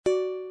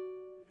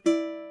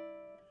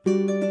Hi,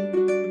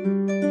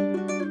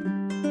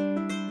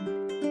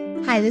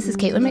 this is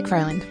Caitlin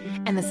McFarland.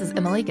 And this is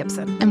Emily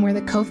Gibson. And we're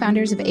the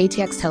co-founders of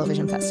ATX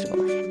Television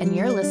Festival. And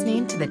you're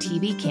listening to the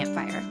TV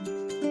Campfire.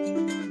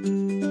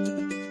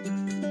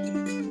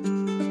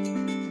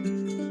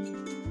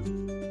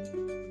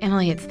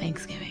 Emily, it's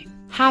Thanksgiving.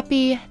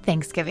 Happy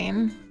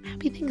Thanksgiving.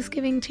 Happy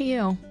Thanksgiving to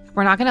you.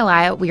 We're not going to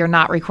lie. We are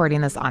not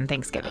recording this on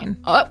Thanksgiving.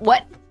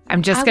 What?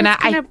 I'm just going to...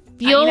 I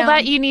feel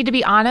that you need to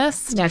be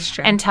honest. That's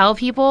true. And tell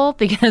people,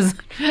 because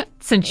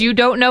since you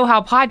don't know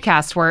how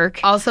podcasts work.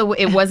 Also,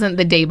 it wasn't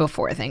the day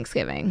before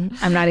Thanksgiving.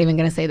 I'm not even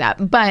going to say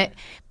that. But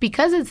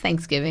because it's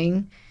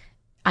Thanksgiving,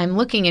 I'm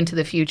looking into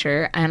the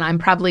future, and I'm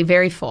probably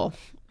very full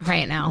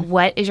right now.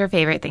 What is your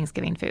favorite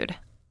Thanksgiving food?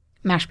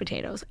 Mashed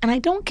potatoes. And I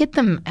don't get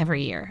them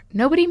every year.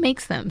 Nobody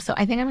makes them. So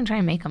I think I'm going to try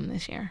and make them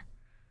this year.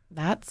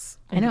 That's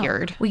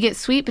weird. We get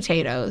sweet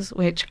potatoes,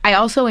 which I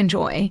also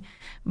enjoy,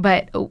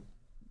 but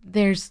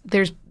there's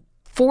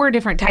 4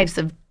 different types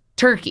of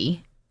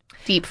turkey,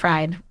 deep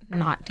fried,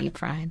 not deep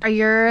fried. Are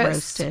your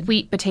roasted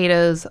sweet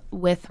potatoes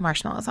with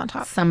marshmallows on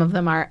top? Some of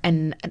them are,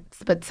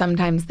 but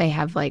sometimes they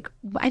have I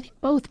think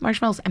both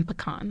marshmallows and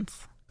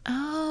pecans.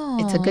 Oh.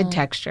 It's a good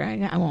texture.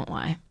 I won't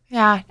lie.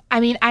 Yeah.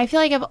 I mean, I feel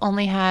like I've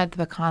only had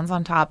the pecans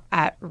on top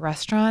at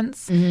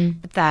restaurants,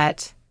 but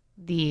that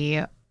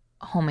the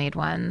homemade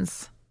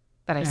ones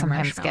that I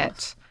sometimes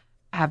get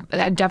I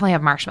definitely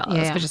have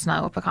marshmallows, but just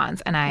not with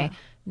pecans. And I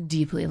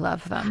deeply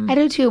love them. I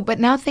do too. But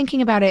now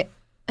thinking about it,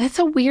 that's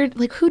a weird,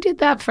 who did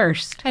that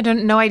first?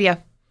 No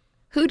idea.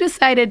 Who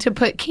decided to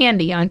put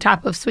candy on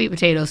top of sweet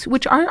potatoes,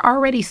 which are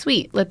already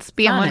sweet? Let's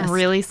be honest. Someone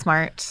really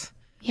smart.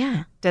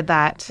 Yeah. Did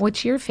that.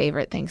 What's your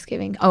favorite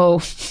Thanksgiving? Oh,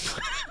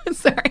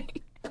 sorry.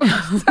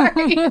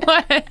 Sorry.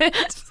 What?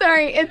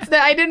 Sorry.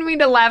 I didn't mean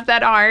to laugh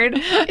that hard.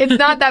 It's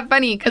not that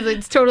funny because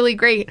it's totally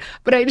great.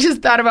 But I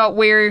just thought about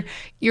where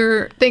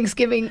your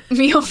Thanksgiving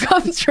meal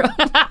comes from.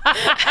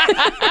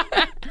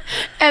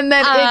 And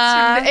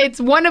that it's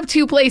one of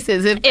 2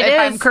 places, if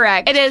I'm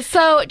correct. It is.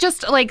 So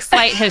just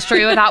slight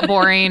history without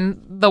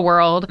boring the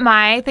world.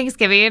 My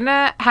Thanksgiving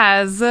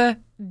has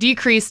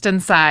decreased in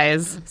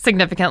size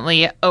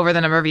significantly over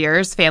the number of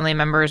years. Family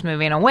members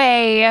moving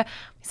away. My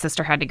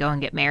sister had to go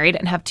and get married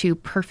and have 2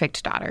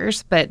 perfect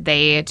daughters, but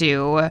they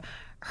do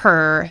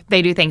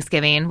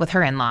Thanksgiving with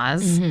her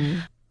in-laws. Mm-hmm.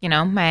 You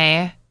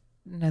know,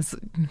 as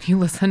you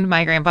listened,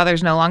 my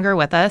grandfather's no longer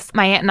with us.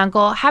 My aunt and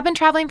uncle have been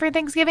traveling for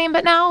Thanksgiving,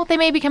 but now they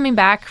may be coming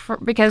back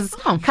because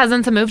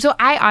cousins have moved. So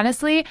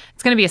it's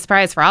going to be a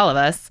surprise for all of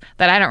us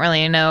that I don't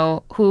really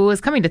know who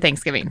is coming to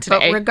Thanksgiving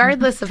today. But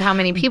regardless of how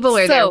many people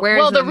are there,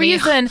 the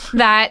reason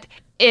that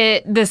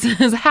this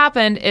has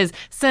happened is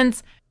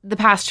since the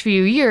past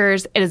few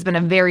years, it has been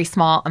a very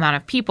small amount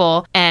of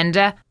people.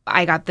 And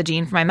I got the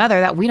gene from my mother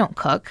that we don't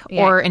cook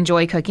or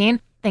enjoy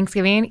cooking.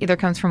 Thanksgiving either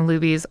comes from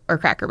Luby's or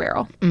Cracker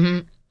Barrel.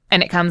 Mm-hmm.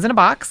 And it comes in a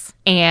box,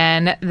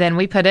 and then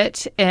we put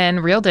it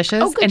in real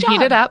dishes and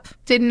heat it up.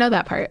 Didn't know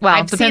that part.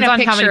 Well, it depends on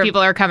how many people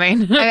are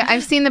coming.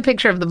 I've seen the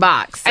picture of the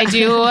box. I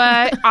do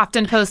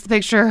often post the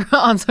picture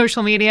on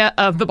social media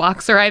of the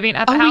box arriving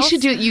at the house. We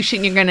should do it.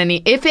 You're going to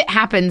need, if it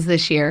happens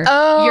this year,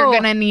 you're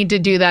going to need to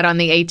do that on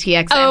the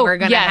ATX, and we're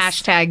going to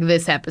hashtag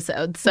this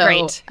episode.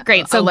 So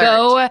Great. So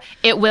go.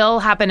 It will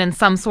happen in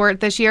some sort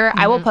this year. Mm-hmm.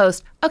 I will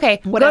post.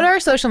 Okay, go to our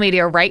social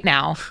media right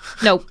now.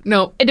 No.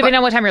 Depending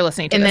on what time you're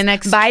listening to this. In the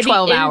next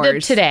 12 hours.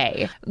 Of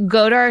today,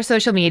 go to our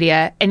social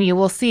media and you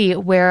will see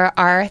where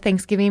our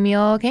Thanksgiving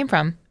meal came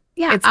from.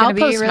 Yeah, I'll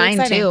post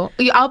mine too.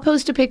 I'll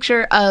post a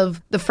picture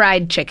of the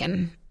fried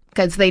chicken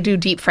because they do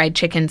deep fried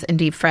chickens and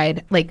deep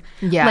fried like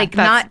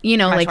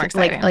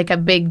a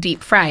big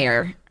deep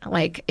fryer.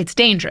 It's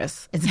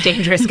dangerous. It's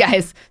dangerous,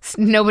 guys.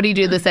 Nobody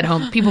do this at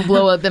home. People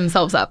blow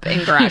themselves up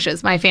in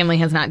garages. My family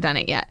has not done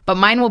it yet. But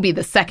mine will be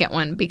the second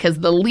one because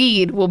the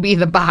lead will be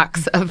the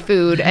box of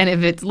food. And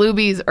if it's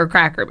Luby's or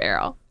Cracker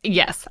Barrel.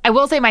 Yes. I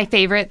will say my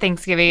favorite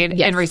Thanksgiving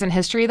in recent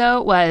history,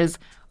 though, was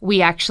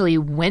we actually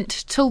went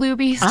to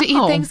Luby's to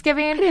eat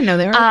Thanksgiving. I didn't know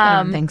they were open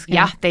on Thanksgiving.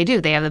 Yeah, they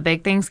do. They have a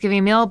big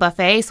Thanksgiving meal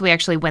buffet. So we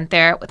actually went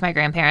there with my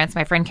grandparents.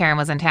 My friend Karen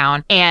was in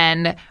town.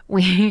 And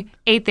we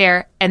ate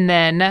there. And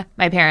then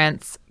my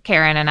parents,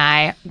 Karen and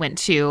I,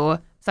 so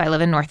I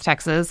live in North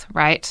Texas,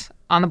 right?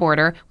 On the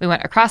border. We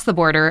went across the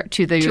border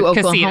to casino.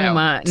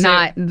 Oklahoma,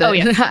 not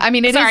the... I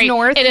mean, it is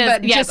north,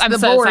 but just the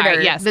border.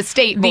 Sorry, yes. The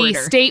state border. The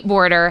state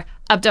border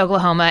up to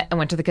Oklahoma and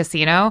went to the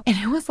casino. And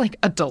it was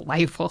a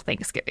delightful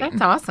Thanksgiving.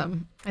 That's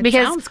awesome. It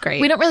sounds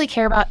great. We don't really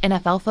care about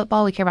NFL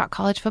football. We care about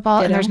college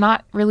football. And there's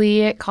not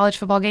really college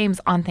football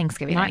games on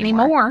Thanksgiving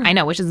anymore. I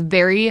know, which is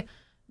very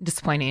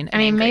disappointing. I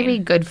mean, maybe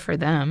good for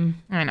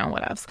them. I know,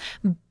 what else?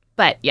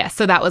 But yes,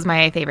 so that was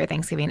my favorite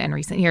Thanksgiving in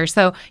recent years.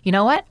 So you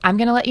know what? I'm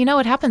going to let you know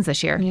what happens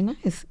this year.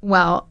 Nice.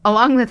 Well,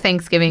 along the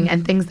Thanksgiving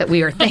and things that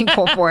we are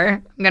thankful for,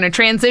 I'm going to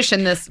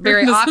transition this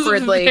very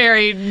awkwardly.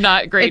 Very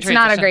not great. It's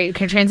not a great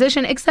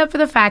transition, except for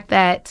the fact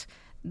that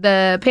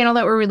The panel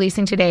that we're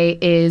releasing today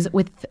is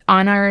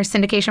on our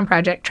syndication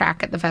project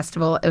track at the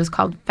festival. It was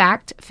called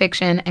Fact,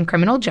 Fiction, and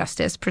Criminal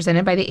Justice,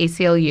 presented by the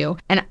ACLU.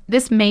 And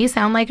this may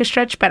sound like a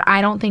stretch, but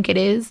I don't think it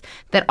is.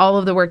 That all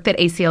of the work that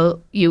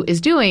ACLU is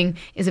doing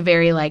is a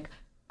very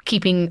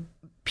keeping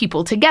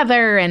people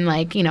together, and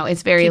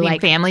it's very keeping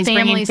families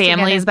bringing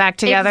families back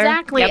together.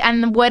 Exactly. Yep.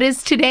 And what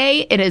is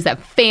today? It is a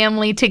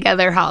family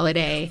together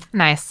holiday.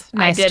 Nice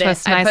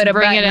twist. I put a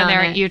bring it in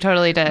there. It. You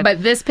totally did.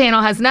 But this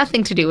panel has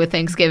nothing to do with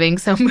Thanksgiving,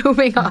 so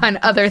moving on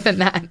other than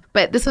that.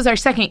 But this was our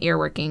second year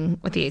working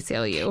with the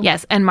ACLU.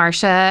 Yes, and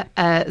Marcia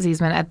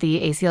Ziesman at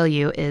the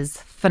ACLU is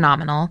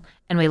phenomenal.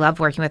 And we love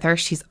working with her.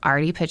 She's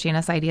already pitching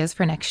us ideas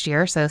for next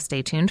year, so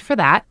stay tuned for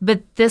that.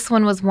 But this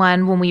one was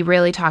one when we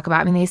really talk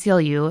about, the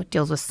ACLU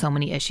deals with so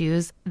many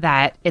issues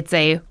that it's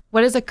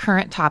what is a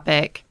current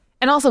topic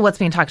and also what's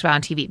being talked about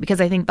on TV? Because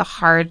I think the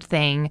hard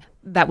thing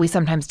that we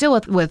sometimes deal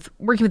with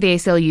working with the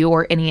ACLU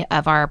or any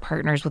of our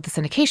partners with the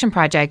syndication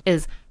project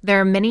is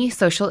there are many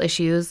social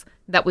issues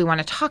that we want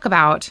to talk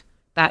about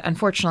that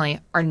unfortunately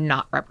are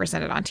not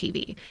represented on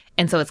TV.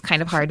 And so it's kind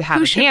of hard to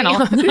have a panel.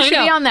 Who should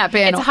be on that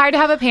panel? It's hard to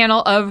have a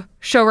panel of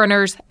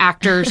showrunners,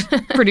 actors,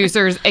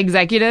 producers,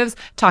 executives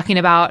talking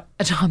about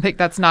a topic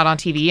that's not on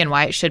TV and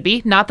why it should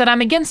be. Not that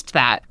I'm against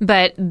that,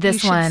 but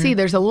this one... You should see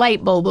there's a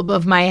light bulb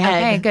above my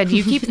head. Okay, good.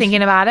 You keep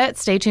thinking about it.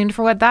 Stay tuned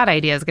for what that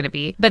idea is going to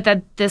be. But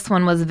that this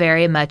one was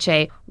very much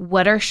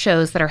what are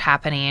shows that are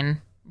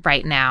happening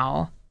right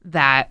now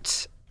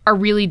that are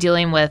really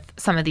dealing with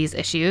some of these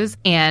issues.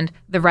 And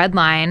The Red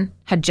Line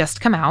had just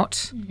come out.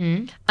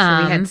 Mm-hmm.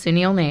 So we had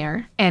Sunil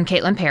Nair. And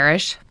Caitlin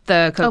Parrish,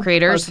 the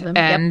co-creators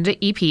and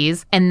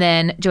EPs. And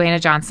then Joanna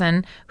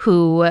Johnson,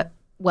 who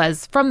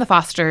was from The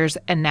Fosters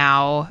and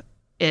now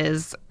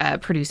is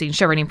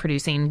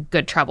producing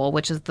Good Trouble,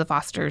 which is the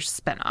Fosters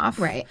spinoff.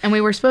 Right. And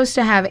we were supposed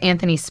to have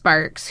Anthony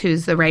Sparks,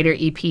 who's the writer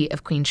EP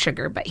of Queen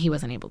Sugar, but he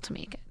wasn't able to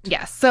make it.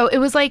 Yes. So it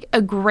was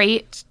a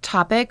great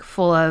topic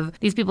full of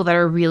these people that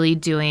are really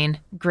doing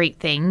great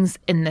things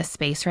in this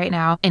space right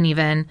now. And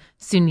even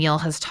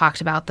Sunil has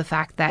talked about the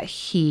fact that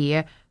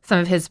some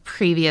of his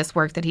previous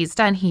work that he's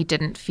done, he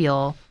didn't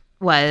feel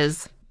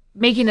was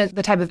making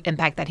the type of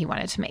impact that he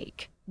wanted to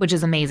make, which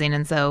is amazing.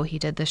 And so he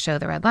did this show,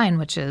 The Red Line,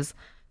 which is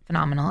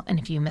phenomenal. And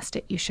if you missed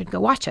it, you should go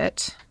watch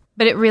it.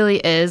 But it really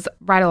is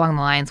right along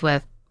the lines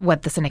with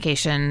what the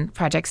syndication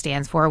project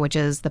stands for, which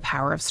is the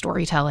power of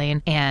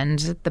storytelling and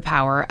the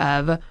power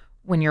of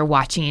when you're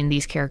watching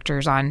these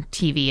characters on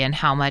TV and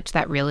how much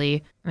that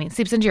really,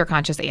 seeps into your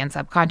conscious and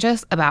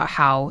subconscious about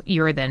how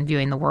you're then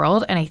viewing the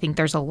world. And I think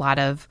there's a lot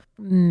of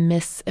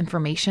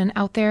misinformation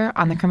out there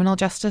on the criminal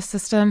justice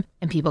system,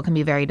 and people can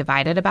be very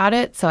divided about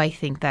it. So I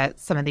think that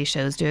some of these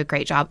shows do a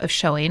great job of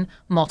showing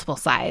multiple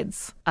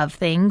sides of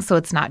things. So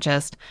it's not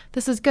just,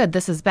 this is good,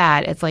 this is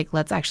bad. It's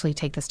let's actually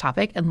take this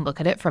topic and look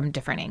at it from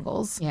different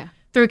angles. Yeah.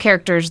 Through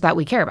characters that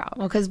we care about.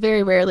 Well, because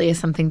very rarely is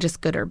something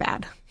just good or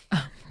bad.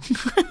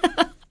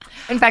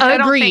 In fact,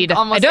 agreed.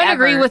 I don't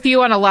agree with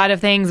you on a lot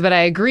of things, but I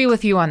agree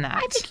with you on that.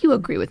 I think you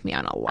agree with me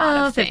on a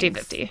lot of things.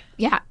 50-50.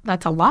 Yeah,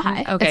 that's a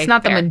lot. Okay, it's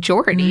not fair. The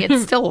majority.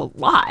 It's still a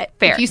lot.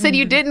 Fair. If you said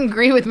you didn't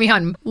agree with me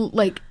on,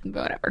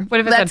 whatever. What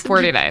if it said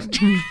 49?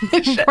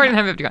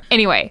 49-51.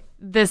 Anyway,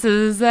 this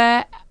was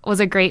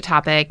a great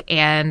topic,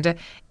 and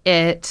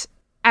it,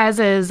 as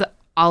is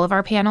all of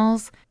our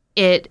panels,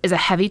 it is a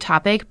heavy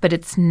topic, but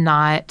it's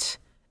not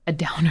a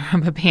downer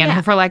of a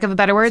panel, for lack of a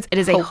better words. It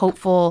is a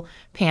hopeful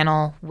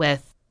panel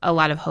with a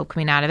lot of hope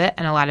coming out of it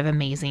and a lot of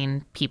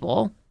amazing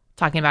people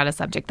talking about a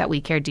subject that we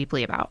care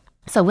deeply about.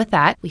 So with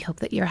that, we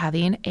hope that you're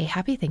having a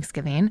happy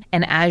Thanksgiving.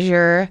 And as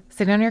you're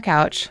sitting on your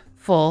couch,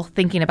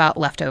 thinking about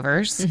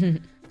leftovers,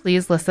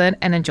 please listen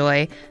and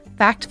enjoy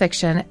Fact,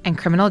 Fiction, and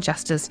Criminal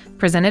Justice,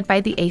 presented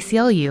by the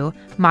ACLU,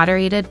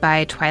 moderated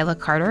by Twyla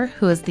Carter,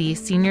 who is the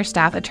Senior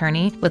Staff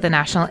Attorney with the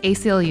National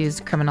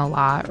ACLU's Criminal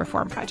Law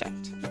Reform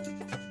Project.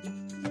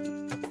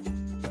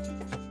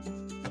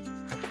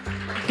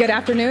 Good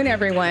afternoon,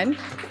 everyone.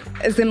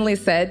 As Emily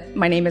said,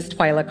 my name is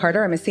Twyla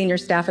Carter. I'm a senior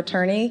staff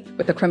attorney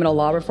with the Criminal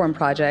Law Reform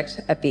Project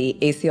at the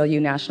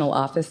ACLU National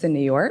Office in New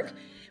York.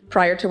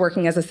 Prior to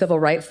working as a civil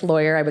rights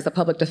lawyer, I was a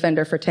public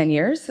defender for 10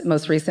 years,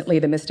 most recently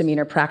the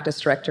misdemeanor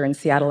practice director in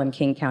Seattle and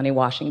King County,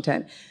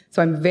 Washington.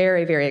 So I'm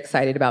very, very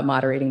excited about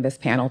moderating this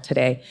panel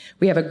today.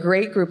 We have a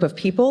great group of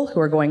people who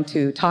are going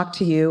to talk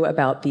to you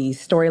about the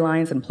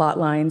storylines and plot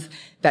lines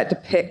that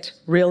depict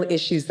real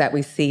issues that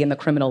we see in the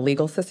criminal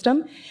legal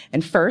system.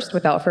 And first,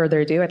 without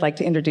further ado, I'd like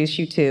to introduce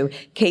you to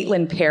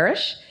Caitlin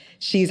Parrish.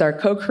 She's our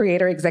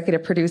co-creator,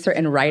 executive producer,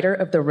 and writer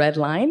of The Red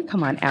Line.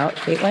 Come on out,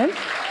 Caitlin.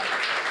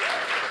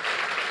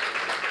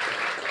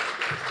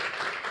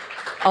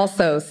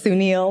 Also,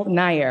 Sunil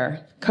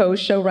Nair,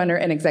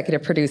 co-showrunner and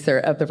executive producer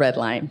of The Red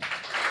Line.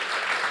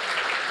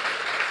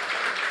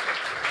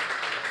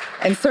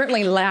 And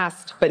certainly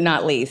last but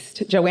not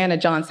least, Joanna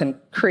Johnson,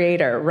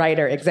 creator,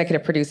 writer,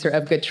 executive producer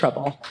of Good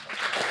Trouble.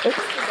 Oops,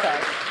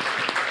 sorry.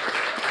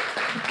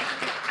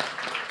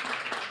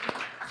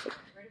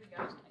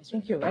 I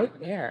think you're right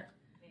there.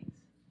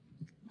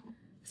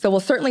 So we'll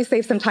certainly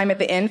save some time at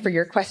the end for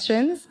your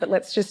questions, but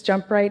let's just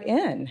jump right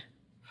in.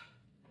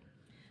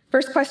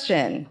 First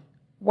question,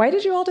 why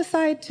did you all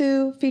decide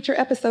to feature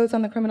episodes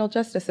on the criminal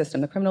justice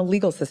system, the criminal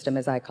legal system,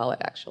 as I call it,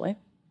 actually?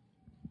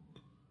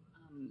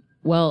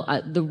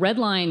 Well, the Red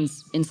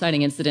Lines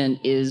inciting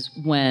incident is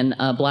when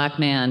a black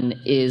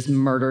man is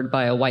murdered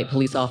by a white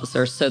police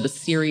officer. So the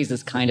series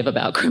is kind of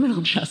about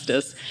criminal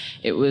justice.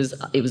 It was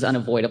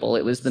unavoidable.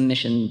 It was the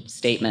mission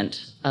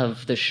statement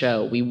of the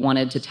show. We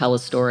wanted to tell a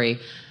story,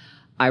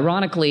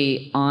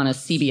 ironically, on a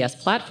CBS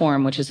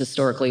platform, which is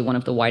historically one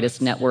of the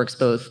widest networks,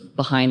 both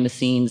behind the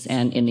scenes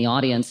and in the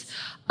audience,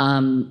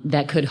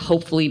 that could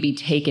hopefully be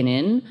taken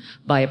in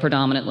by a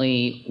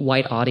predominantly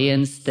white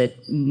audience that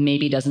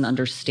maybe doesn't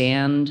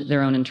understand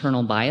their own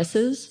internal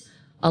biases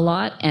a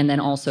lot, and then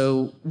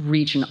also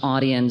reach an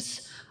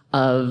audience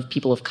of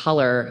people of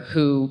color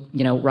who,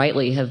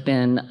 rightly have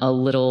been a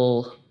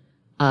little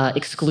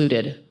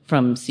excluded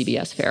from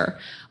CBS fare.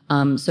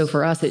 So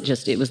for us,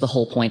 it was the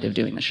whole point of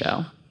doing the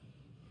show.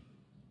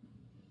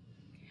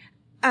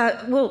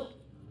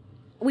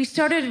 We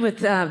started with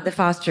the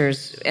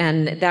Fosters,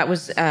 and that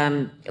was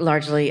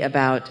largely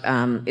about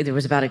it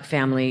was about a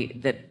family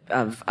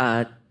of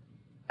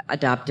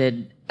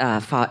adopted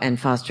and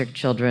fostered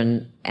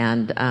children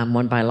and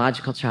one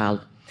biological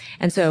child.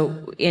 And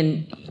so,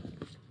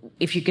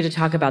 if you're going to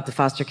talk about the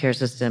foster care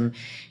system,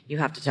 you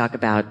have to talk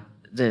about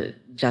the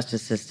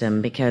justice system,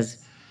 because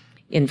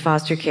in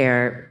foster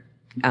care,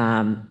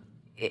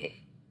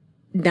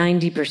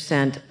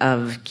 90%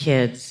 of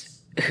kids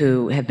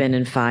who have been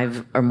in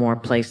 5 or more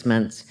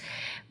placements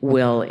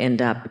will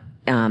end up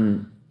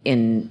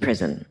in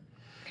prison.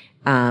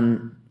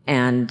 And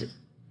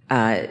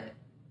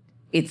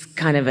it's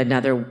kind of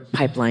another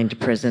pipeline to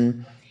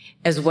prison,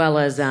 as well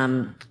as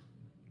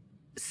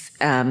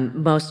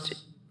most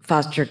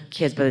foster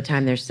kids, by the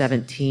time they're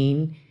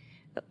 17,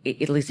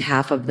 at least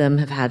half of them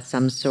have had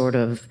some sort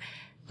of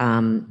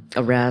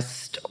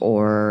arrest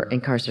or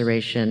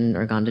incarceration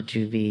or gone to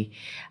juvie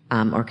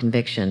or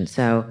conviction.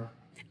 So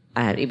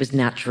it was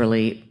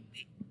naturally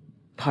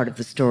part of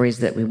the stories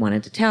that we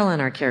wanted to tell.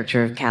 And our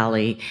character of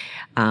Callie,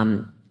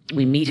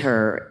 we meet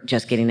her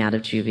just getting out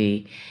of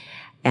juvie,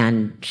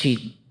 and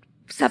she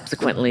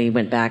subsequently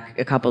went back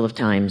a couple of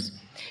times.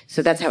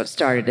 So that's how it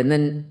started. And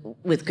then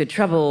with Good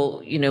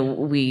Trouble,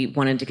 we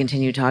wanted to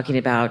continue talking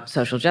about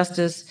social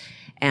justice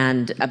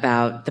and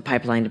about the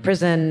pipeline to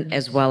prison,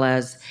 as well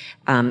as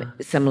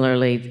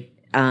similarly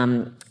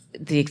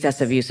the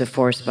excessive use of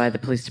force by the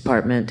police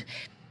department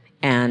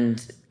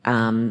and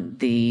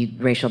the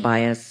racial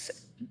bias.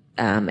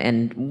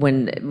 And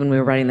when we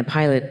were writing the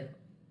pilot,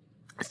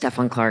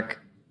 Stephon Clark,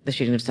 the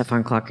shooting of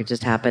Stephon Clark had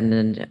just happened,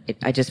 and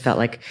I just felt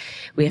like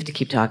we have to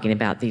keep talking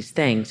about these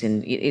things.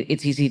 And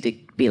it's easy to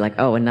be like,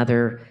 oh,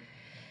 another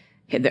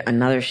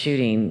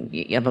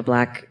shooting of a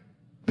black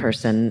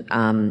person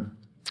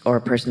or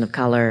a person of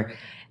color,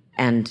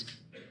 and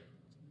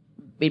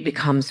it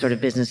becomes sort of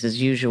business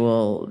as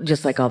usual,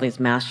 just like all these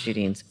mass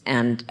shootings.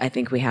 And I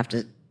think we have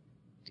to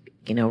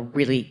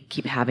really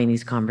keep having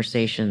these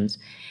conversations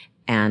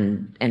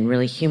and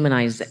really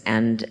humanize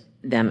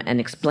them and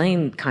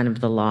explain kind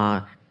of the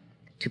law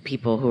to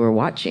people who are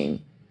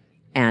watching,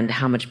 and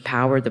how much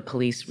power the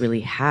police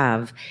really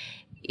have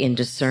in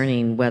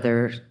discerning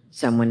whether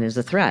someone is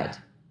a threat,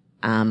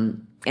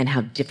 and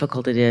how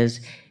difficult it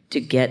is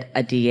to get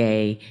a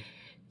DA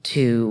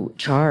to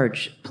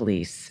charge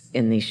police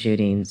in these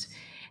shootings.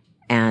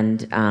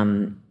 And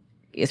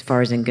as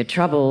far as in Good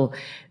Trouble,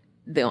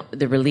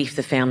 the relief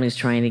the family is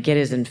trying to get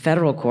is in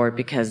federal court,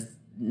 because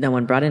no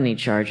one brought any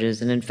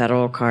charges, and in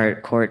federal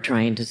court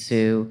trying to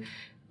sue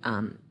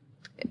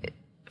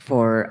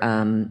for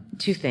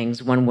 2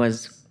 things. One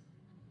was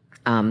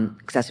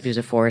excessive use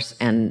of force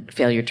and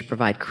failure to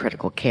provide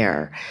critical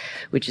care,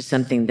 which is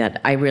something that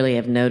I really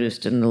have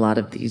noticed in a lot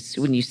of these.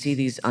 When you see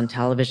these on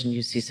television,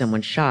 you see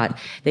someone shot,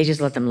 they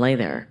just let them lay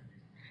there.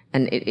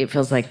 And it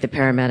feels like the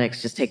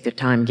paramedics just take their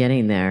time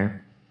getting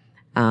there.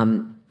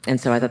 And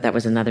so I thought that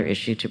was another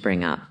issue to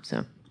bring up.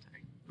 So,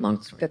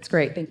 long story. That's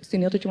great. Thank you.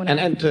 Sunil, did you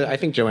want to? I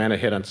think Joanna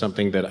hit on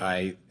something that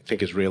I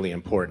think is really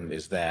important,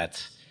 is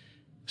that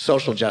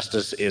social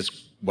justice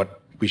is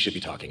what we should be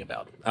talking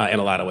about in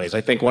a lot of ways.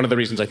 I think one of the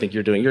reasons I think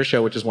you're doing your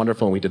show, which is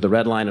wonderful, and we did the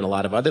Red Line and a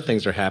lot of other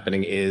things are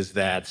happening, is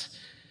that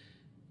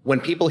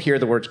when people hear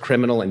the words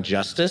criminal and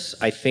justice,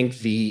 I think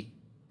the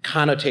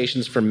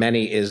connotations for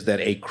many is that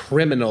a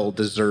criminal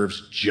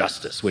deserves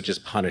justice, which is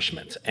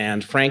punishment.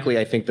 And frankly,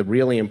 I think the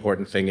really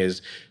important thing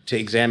is to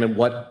examine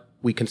what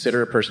we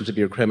consider a person to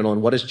be a criminal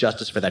and what is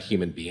justice for that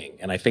human being.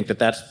 And I think that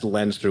that's the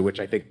lens through which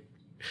I think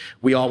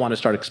we all want to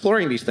start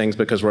exploring these things,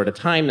 because we're at a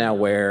time now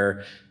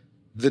where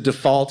the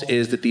default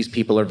is that these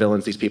people are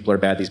villains, these people are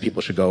bad, these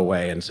people should go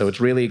away. And so it's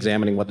really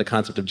examining what the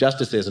concept of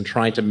justice is and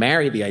trying to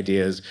marry the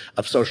ideas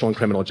of social and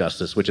criminal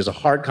justice, which is a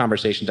hard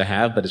conversation to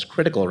have, but is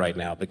critical right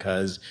now,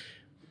 because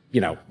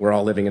we're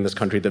all living in this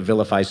country that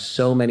vilifies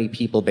so many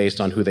people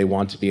based on who they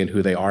want to be and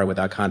who they are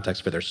without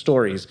context for their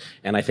stories.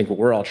 And I think what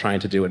we're all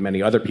trying to do, and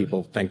many other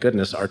people, thank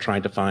goodness, are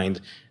trying to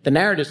find the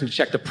narratives and to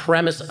check the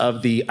premise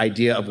of the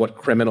idea of what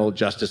criminal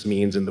justice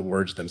means in the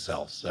words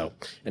themselves. So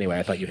anyway,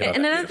 I thought you hit on that.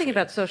 And another thing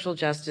about social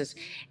justice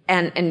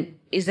and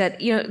is that,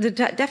 the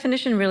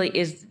definition really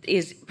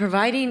is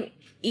providing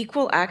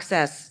equal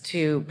access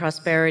to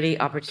prosperity,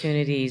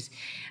 opportunities,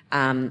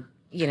 and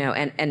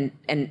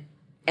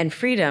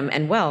freedom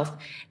and wealth.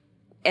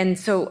 And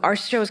so our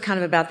show is kind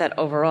of about that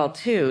overall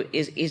too,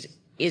 is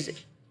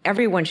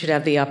everyone should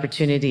have the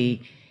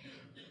opportunity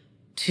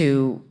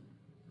to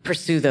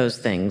pursue those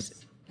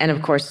things. And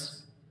of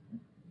course,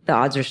 the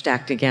odds are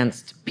stacked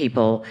against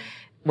people,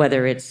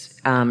 whether it's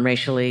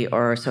racially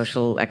or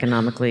social,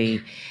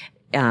 economically.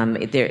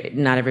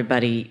 Not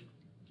everybody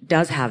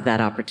does have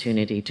that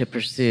opportunity to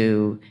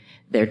pursue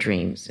their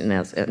dreams in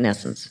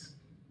essence.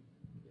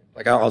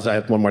 I'll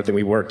add one more thing.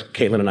 We worked,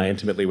 Caitlin and I,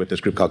 intimately with this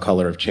group called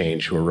Color of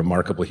Change, who are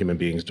remarkable human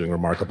beings doing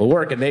remarkable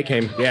work. And they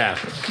came,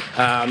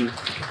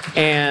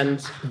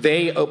 and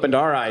they opened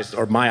our eyes,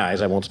 or my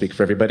eyes, I won't speak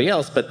for everybody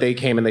else, but they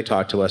came and they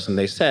talked to us and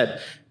they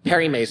said,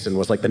 Perry Mason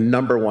was like the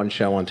 #1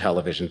 show on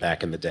television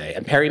back in the day.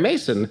 And Perry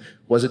Mason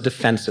was a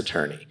defense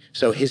attorney.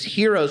 So his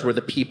heroes were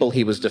the people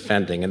he was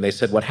defending. And they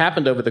said what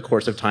happened over the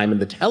course of time in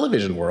the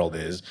television world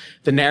is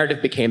the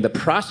narrative became the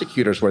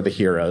prosecutors were the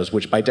heroes,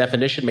 which by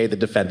definition made the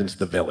defendants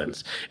the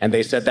villains. And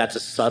they said that's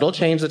a subtle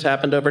change that's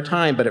happened over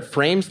time, but it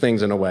frames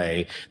things in a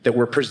way that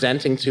we're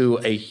presenting to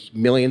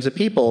millions of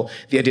people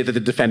the idea that the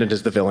defendant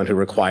is the villain who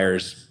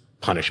requires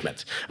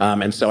punishment.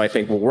 And so I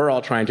think what we're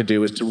all trying to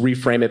do is to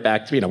reframe it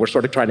back to, we're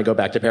sort of trying to go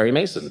back to Perry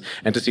Mason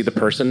and to see the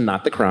person,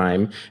 not the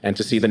crime, and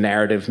to see the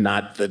narrative,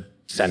 not the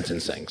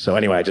sentencing. So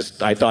anyway,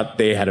 I thought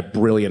they had a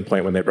brilliant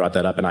point when they brought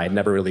that up, and I had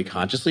never really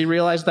consciously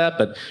realized that,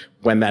 but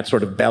when that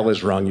sort of bell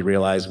is rung, you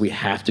realize we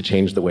have to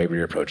change the way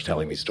we approach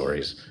telling these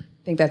stories.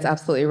 I think that's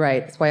absolutely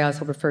right. That's why I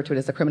also refer to it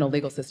as the criminal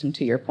legal system,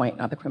 to your point,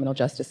 not the criminal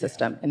justice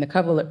system. And the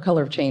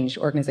Color of Change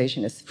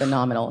organization is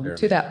phenomenal. Sure.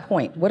 To that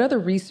point, what other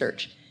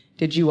research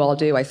did you all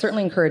do? I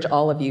certainly encourage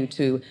all of you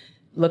to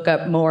look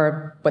up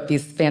more what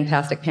these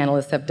fantastic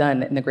panelists have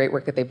done and the great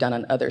work that they've done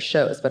on other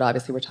shows. But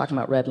obviously, we're talking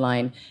about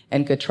Redline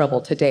and Good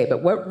Trouble today.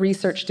 But what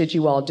research did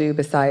you all do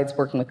besides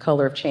working with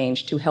Color of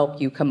Change to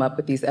help you come up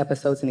with these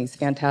episodes and these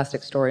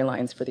fantastic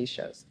storylines for these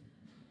shows?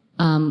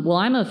 Well,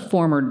 I'm a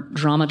former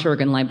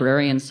dramaturg and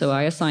librarian, so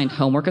I assigned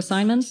homework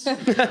assignments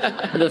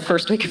the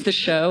first week of the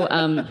show.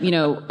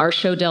 Our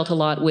show dealt a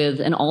lot with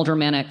an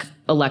aldermanic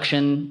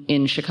election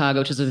in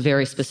Chicago, which is a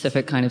very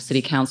specific kind of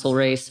city council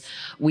race.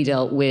 We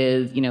dealt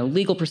with,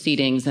 legal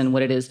proceedings and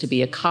what it is to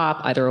be a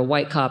cop, either a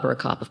white cop or a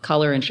cop of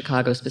color in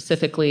Chicago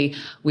specifically.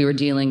 We were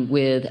dealing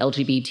with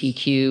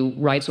LGBTQ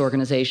rights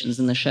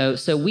organizations in the show.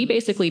 So we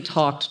basically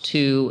talked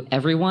to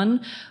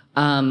everyone.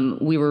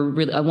 We were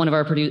really, one of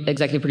our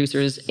executive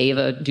producers,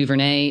 Ava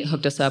DuVernay,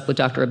 hooked us up with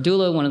Dr.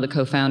 Abdullah, one of the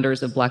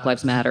co-founders of Black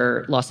Lives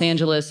Matter Los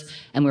Angeles,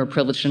 and we were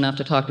privileged enough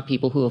to talk to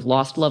people who have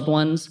lost loved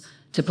ones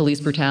to police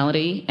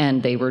brutality,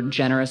 and they were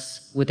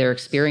generous with their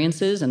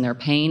experiences and their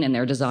pain and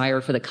their desire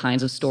for the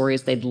kinds of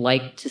stories they'd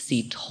like to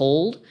see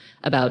told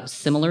about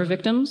similar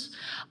victims.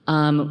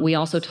 We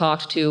also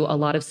talked to a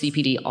lot of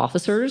CPD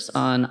officers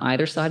on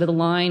either side of the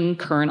line,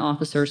 current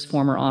officers,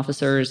 former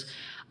officers.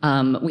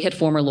 We had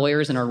former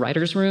lawyers in our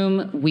writer's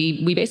room.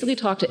 We basically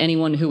talked to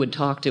anyone who would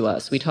talk to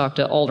us. We talked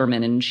to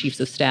aldermen and chiefs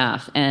of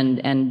staff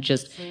and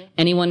just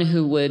anyone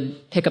who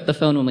would pick up the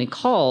phone when we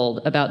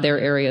called about their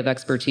area of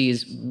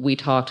expertise, we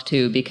talked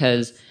to,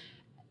 because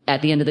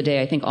at the end of the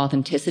day, I think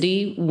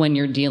authenticity when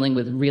you're dealing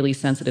with really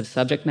sensitive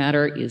subject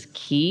matter is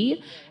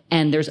key.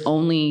 And there's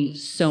only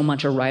so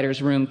much a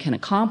writer's room can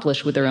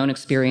accomplish with their own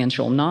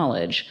experiential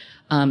knowledge.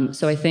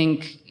 So I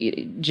think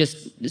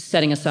just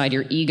setting aside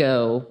your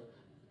ego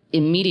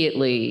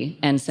immediately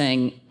and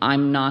saying,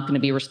 I'm not going to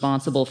be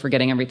responsible for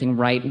getting everything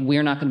right.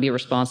 We're not going to be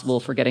responsible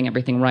for getting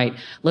everything right.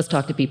 Let's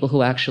talk to people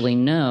who actually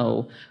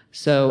know.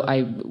 So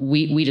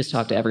we just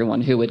talked to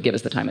everyone who would give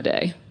us the time of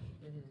day.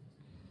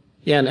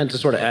 Yeah, and to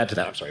sort of add to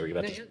that, I'm sorry, were you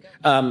about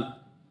to?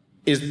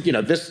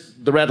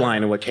 The Red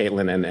Line and what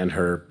Caitlin and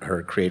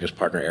her creative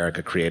partner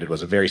Erica created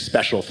was a very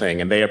special thing,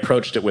 and they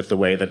approached it with the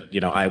way that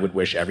I would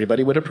wish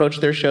everybody would approach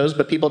their shows,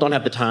 but people don't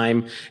have the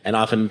time and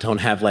often don't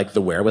have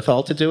the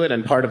wherewithal to do it.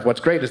 And part of what's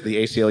great is the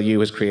ACLU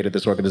has created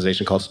this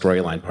organization called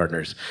Storyline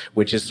Partners,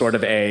 which is sort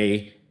of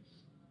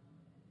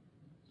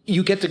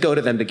you get to go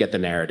to them to get the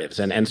narratives.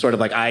 And sort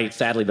of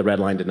sadly, the Red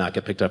Line did not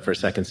get picked up for a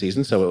second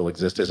season, so it will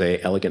exist as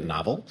a elegant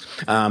novel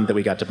that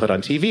we got to put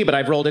on TV. But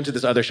I've rolled into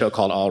this other show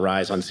called All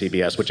Rise on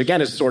CBS, which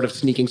again is sort of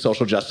sneaking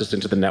social justice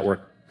into the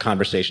network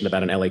conversation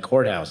about an LA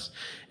courthouse.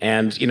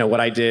 And,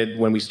 what I did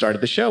when we started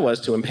the show was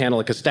to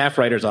impanel it, because staff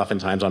writers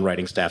oftentimes on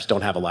writing staffs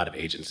don't have a lot of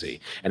agency.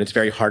 And it's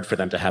very hard for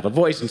them to have a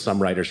voice in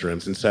some writers'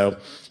 rooms. And so,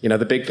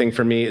 the big thing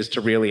for me is to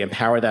really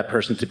empower that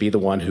person to be the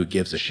one who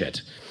gives a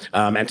shit.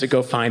 And to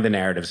go find the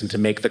narratives and to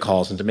make the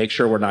calls and to make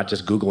sure we're not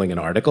just Googling an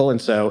article.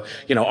 And so,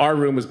 our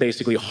room was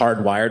basically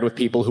hardwired with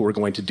people who were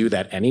going to do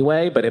that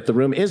anyway. But if the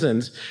room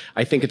isn't,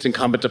 I think it's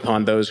incumbent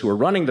upon those who are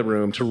running the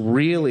room to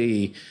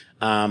really,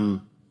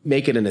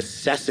 make it a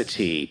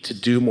necessity to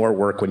do more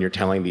work when you're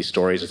telling these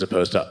stories as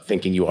opposed to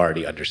thinking you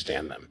already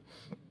understand them.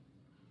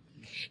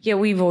 Yeah,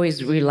 we've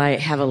always relied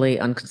heavily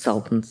on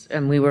consultants,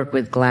 and we work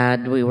with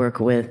GLAAD, we work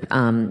with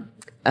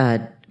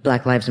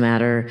Black Lives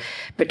Matter.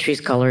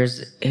 Patrisse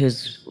Cullors,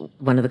 who's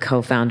one of the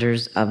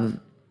co-founders of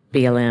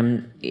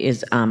BLM,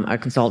 is our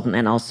consultant,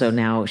 and also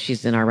now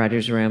she's in our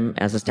writer's room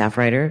as a staff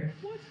writer.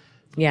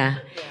 Yeah.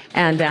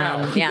 And,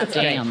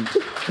 damn.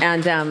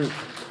 And,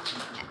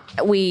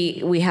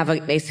 we have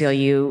an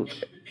ACLU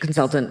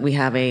consultant. We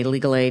have a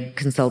legal aid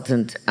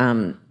consultant.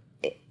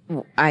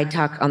 I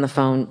talk on the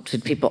phone to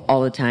people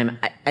all the time.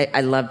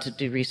 I love to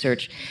do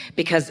research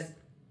because,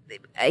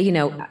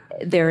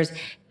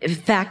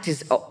 fact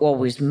is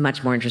always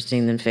much more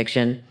interesting than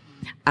fiction.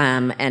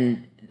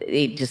 And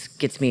it just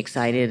gets me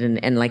excited.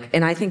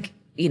 And I think,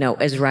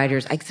 as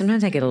writers,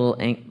 sometimes I get a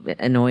little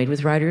annoyed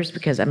with writers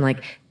because I'm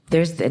like,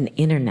 there's an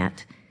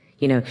internet.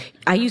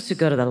 I used to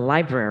go to the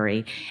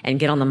library and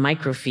get on the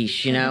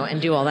microfiche,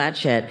 and do all that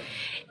shit.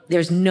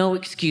 There's no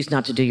excuse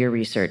not to do your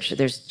research.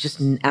 There's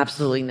just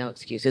absolutely no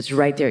excuse. It's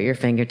right there at your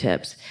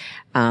fingertips.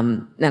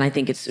 And I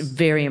think it's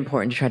very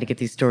important to try to get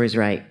these stories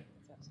right.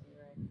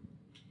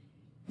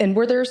 And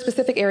were there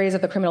specific areas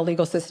of the criminal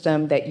legal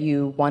system that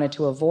you wanted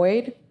to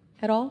avoid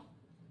at all?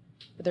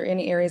 Were there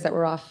any areas that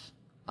were off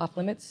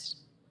limits?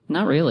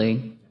 Not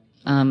really.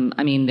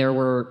 There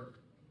were...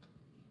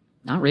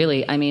 Not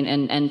really.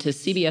 And to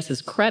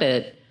CBS's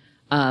credit,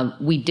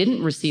 we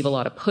didn't receive a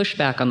lot of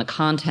pushback on the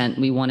content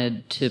we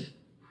wanted to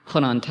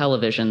put on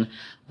television.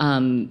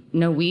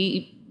 No,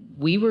 we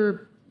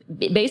were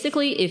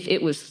basically, if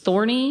it was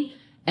thorny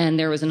and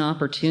there was an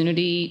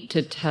opportunity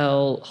to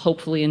tell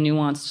hopefully a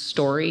nuanced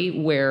story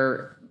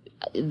where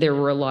there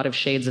were a lot of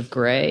shades of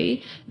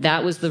gray,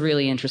 that was the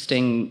really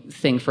interesting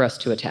thing for us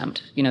to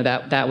attempt.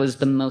 That was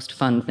the most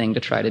fun thing to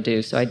try to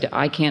do. So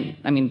I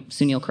can't,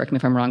 Sunil, correct me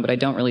if I'm wrong, but I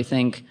don't really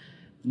think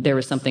there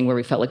was something where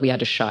we felt like we had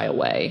to shy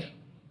away.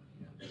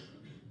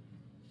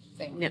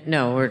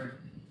 No,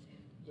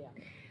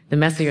 the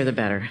messier the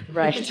better.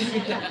 Right.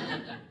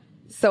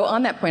 So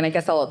on that point, I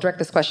guess I'll direct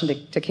this question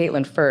to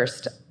Caitlin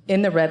first.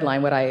 In the Red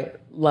Line, what I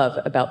love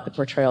about the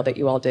portrayal that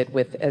you all did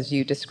with, as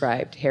you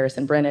described,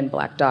 Harrison Brennan,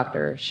 black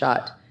doctor,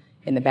 shot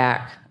in the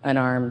back,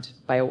 unarmed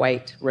by a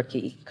white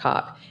rookie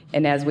cop.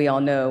 And as we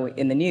all know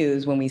in the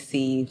news, when we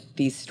see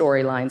these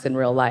storylines in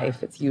real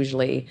life, it's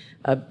usually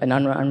an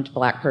unarmed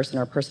black person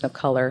or a person of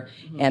color,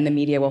 and the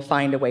media will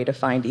find a way to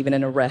find even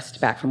an arrest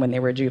back from when they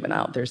were a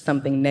juvenile. There's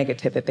something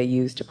negative that they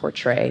use to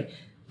portray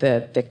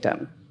the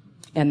victim.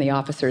 And the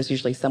officer is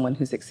usually someone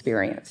who's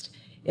experienced.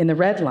 In the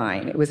Red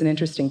Line, it was an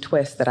interesting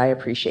twist that I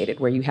appreciated,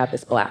 where you have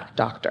this black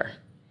doctor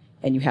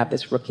and you have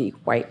this rookie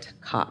white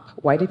cop.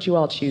 Why did you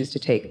all choose to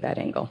take that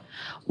angle?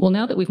 Well,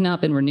 now that we've not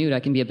been renewed,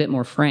 I can be a bit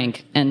more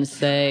frank and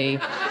say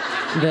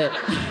that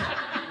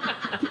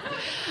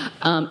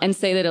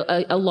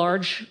a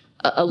large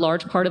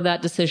part of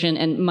that decision,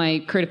 and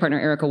my creative partner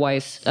Erica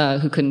Weiss,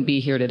 who couldn't be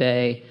here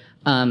today,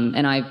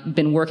 and I've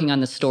been working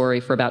on this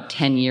story for about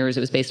 10 years. It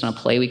was based on a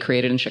play we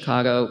created in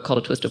Chicago called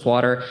A Twist of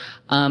Water.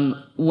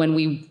 When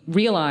we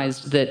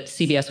realized that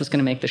CBS was going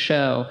to make the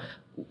show,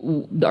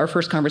 our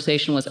first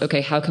conversation was,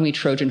 okay, how can we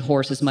Trojan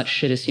horse as much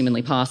shit as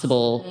humanly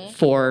possible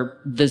for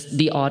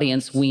the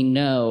audience we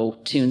know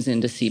tunes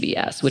into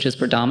CBS, which is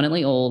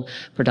predominantly old,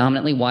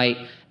 predominantly white,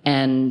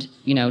 and,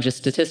 just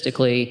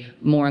statistically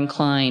more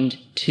inclined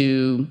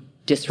to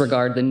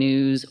disregard the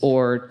news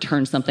or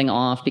turn something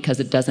off because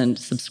it doesn't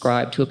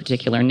subscribe to a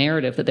particular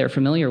narrative that they're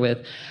familiar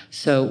with.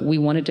 So we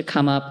wanted to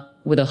come up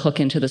with a hook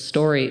into the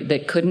story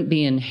that couldn't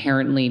be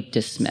inherently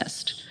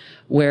dismissed,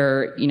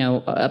 where,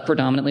 a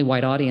predominantly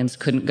white audience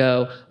couldn't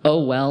go,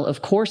 oh, well,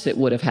 of course it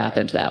would have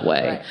happened that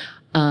way.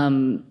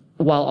 Right.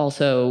 While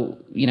also,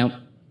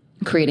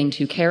 creating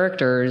two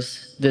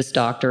characters, this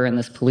doctor and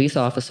this police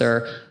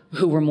officer,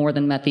 who were more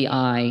than met the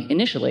eye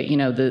initially.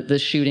 The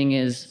shooting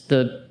is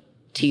the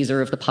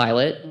teaser of the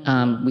pilot.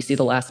 We see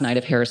the last night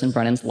of Harrison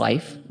Brennan's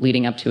life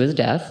leading up to his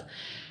death.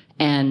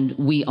 And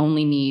we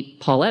only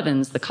meet Paul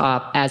Evans, the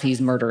cop, as he's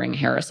murdering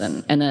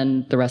Harrison. And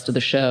then the rest of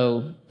the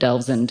show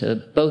delves into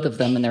both of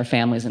them and their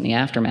families in the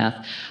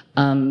aftermath.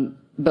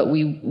 But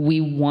we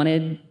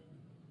wanted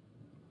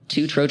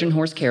two Trojan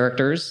horse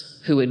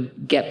characters who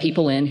would get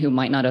people in who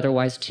might not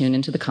otherwise tune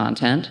into the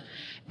content,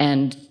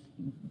 and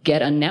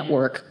get a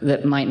network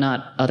that might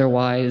not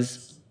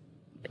otherwise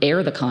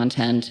air the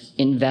content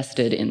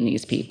invested in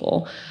these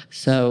people.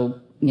 So,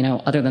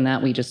 other than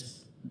that,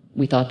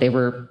 we thought they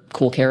were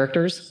cool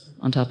characters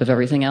on top of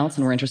everything else,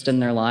 and we're interested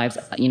in their lives.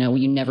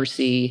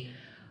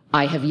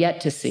 I have yet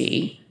to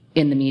see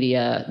in the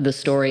media the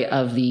story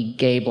of the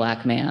gay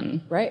black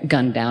man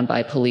gunned down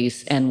by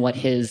police and what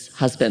his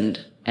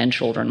husband and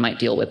children might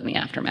deal with in the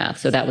aftermath.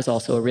 So that was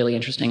also a really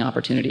interesting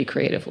opportunity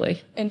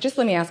creatively. And just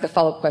let me ask a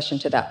follow-up question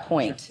to that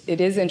point.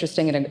 It is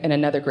interesting and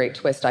another great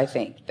twist, I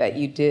think, that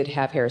you did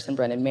have Harrison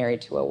Brennan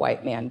married to a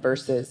white man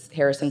versus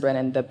Harrison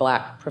Brennan, the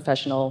black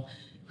professional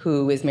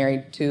who is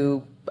married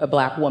to a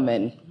black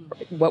woman.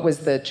 What was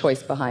the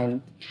choice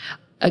behind?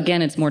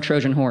 Again, it's more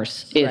Trojan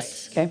horse.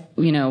 It's,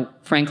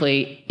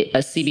 frankly, a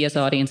CBS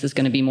audience is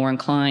going to be more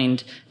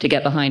inclined to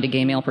get behind a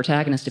gay male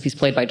protagonist if he's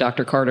played by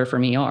Dr. Carter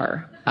from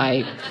ER.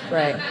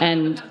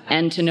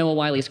 And to Noah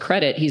Wiley's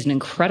credit, he's an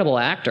incredible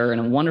actor and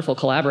a wonderful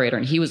collaborator,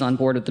 and he was on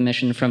board with the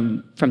mission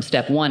from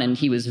step one, and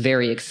he was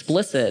very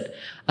explicit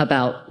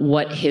about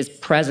what his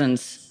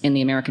presence in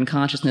the American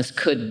consciousness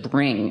could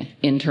bring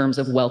in terms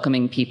of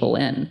welcoming people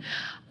in.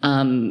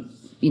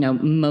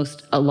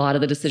 A lot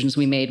of the decisions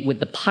we made with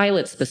the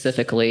pilot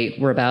specifically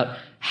were about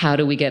how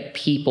do we get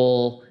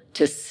people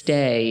to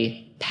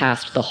stay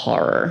past the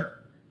horror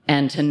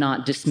and to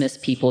not dismiss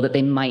people that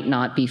they might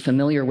not be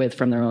familiar with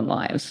from their own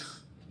lives.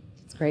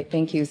 That's great.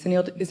 Thank you.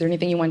 Sunil, is there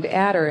anything you wanted to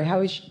add, or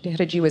how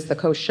did you as the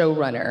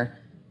co-showrunner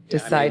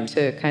decide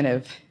to kind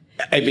of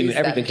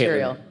everything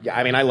Caitlin.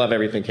 I love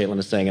everything Caitlin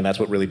is saying, and that's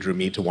what really drew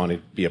me to want to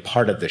be a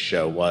part of this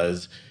show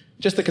was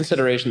just the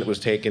consideration that was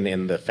taken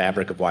in the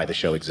fabric of why the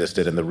show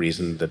existed and the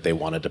reason that they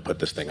wanted to put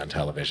this thing on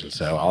television.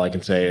 So all I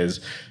can say is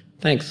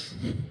thanks,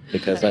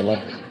 because I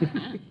love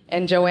it.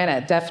 And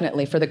Joanna,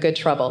 definitely, for The Good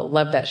Trouble.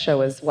 Love that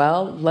show as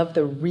well. Love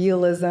the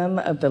realism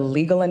of the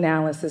legal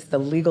analysis, the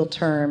legal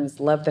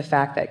terms. Love the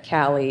fact that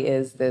Callie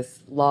is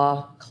this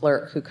law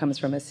clerk who comes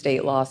from a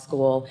state law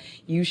school.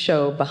 You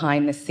show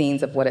behind the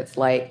scenes of what it's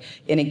like.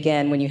 And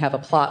again, when you have a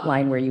plot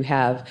line where you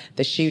have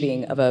the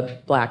shooting of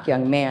a black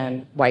young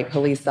man, white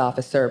police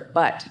officer,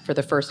 but for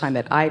the first time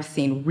that I've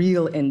seen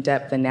real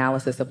in-depth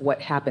analysis of what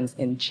happens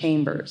in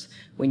chambers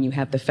when you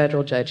have the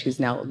federal judge who's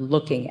now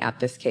looking at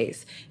this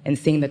case and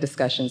seeing the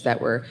discussions that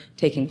were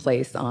taking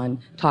place on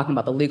talking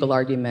about the legal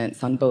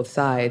arguments on both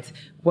sides.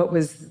 What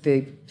was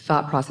the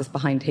thought process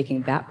behind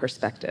taking that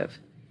perspective?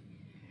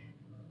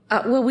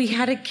 Well, we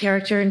had a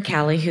character in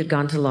Callie who'd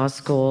gone to law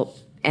school,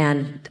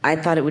 and I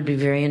thought it would be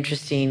very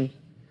interesting.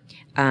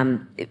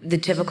 The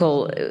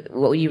typical,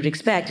 what you would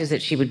expect is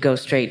that she would go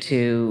straight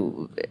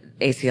to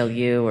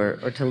ACLU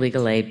or to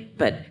legal aid,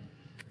 but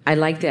I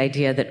like the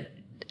idea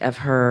of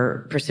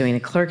her pursuing a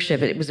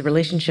clerkship. It was a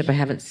relationship I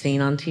haven't seen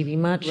on TV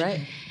much.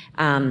 Right.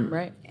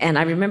 And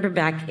I remember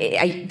back,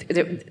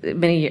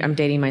 I'm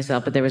dating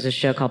myself, but there was a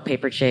show called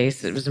Paper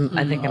Chase. It was,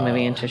 I think, a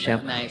movie into a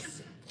show.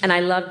 Nice. And I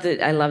love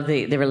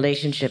the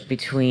relationship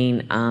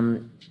between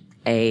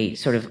a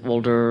sort of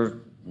older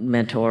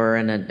mentor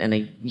and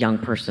a young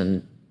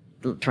person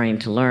trying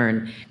to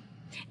learn.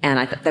 And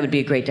I thought that would be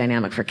a great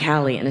dynamic for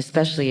Callie, and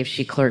especially if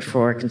she clerked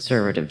for a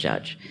conservative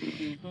judge.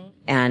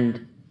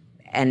 Mm-hmm.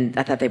 And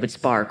I thought they would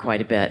spar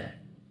quite a bit.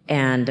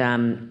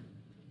 And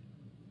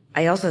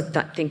I also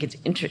think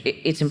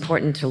it's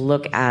important to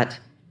look at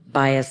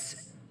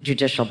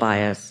judicial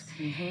bias,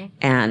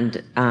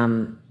 and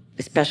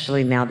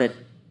especially now that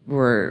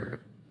we're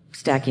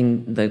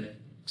stacking the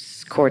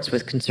courts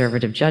with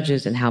conservative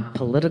judges and how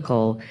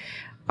political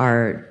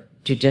our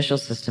judicial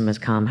system has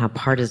come, how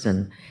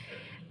partisan,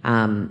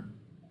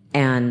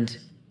 and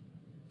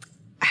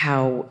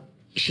how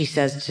she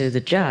says to the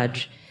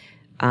judge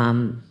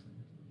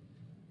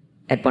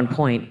at one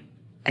point,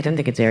 I don't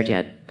think it's aired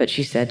yet, but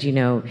she said,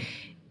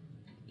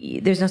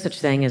 there's no such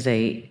thing as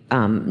a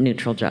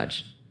neutral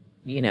judge,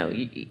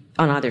 on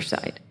either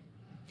side.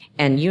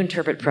 And you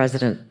interpret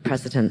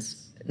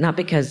precedents not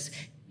because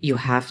you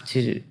have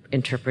to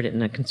interpret it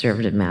in a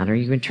conservative manner.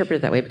 You interpret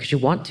it that way because you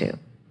want to.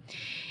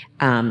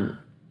 And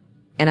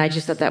I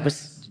just thought that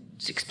was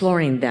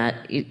exploring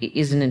that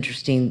is an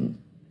interesting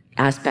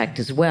aspect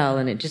as well,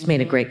 and it just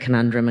made a great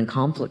conundrum and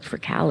conflict for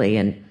Callie.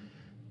 And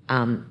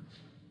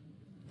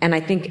I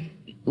think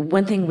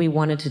one thing we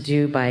wanted to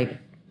do by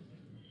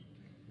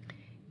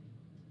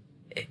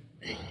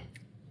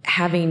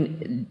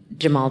having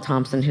Jamal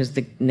Thompson, who's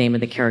the name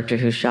of the character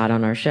who's shot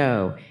on our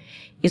show,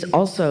 is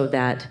also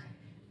that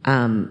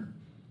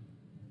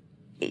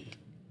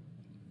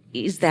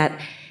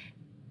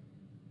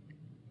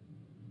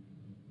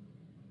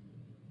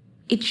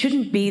it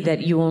shouldn't be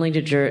that you only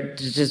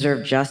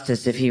deserve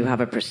justice if you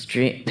have a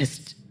pristine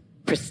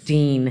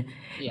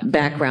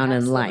background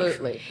in life.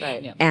 Absolutely,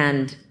 right. Yeah.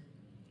 And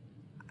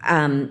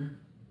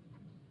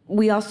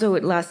we also,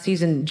 last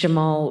season,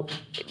 Jamal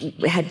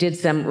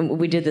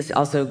we did this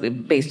also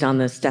based on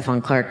the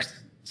Stefan Clark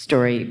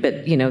story,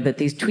 but, that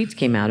these tweets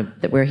came out of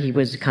where he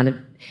was kind of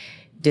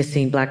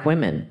dissing black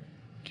women.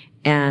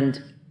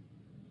 And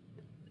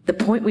the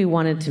point we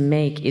wanted to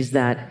make is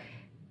that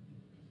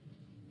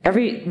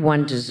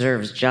everyone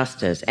deserves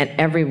justice and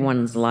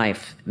everyone's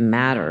life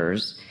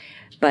matters.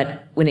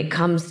 But when it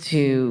comes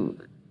to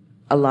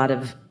a lot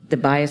of the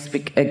bias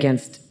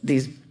against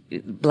these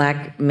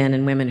black men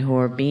and women who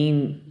are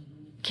being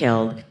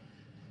killed,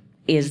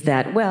 is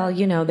that,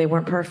 they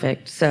weren't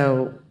perfect.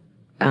 So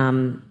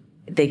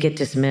they get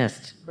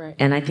dismissed. Right.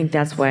 And I think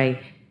that's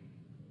why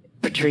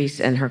Patrice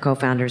and her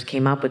co-founders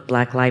came up with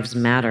Black Lives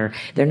Matter.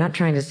 They're not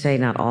trying to say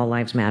not all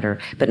lives matter,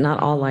 but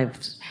not all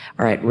lives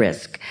are at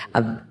risk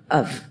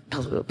of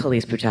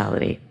police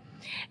brutality.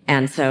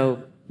 And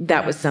so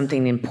that was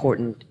something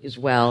important as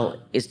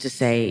well, is to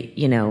say,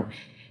 you know,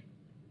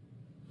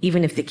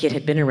 even if the kid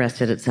had been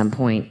arrested at some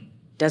point,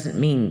 doesn't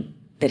mean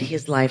that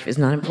his life is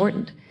not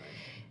important.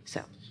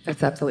 So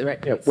that's absolutely right.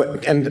 Yeah,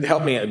 and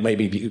help me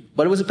maybe,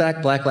 what was it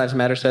Black Lives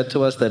Matter said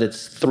to us? That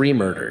it's 3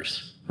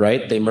 murders,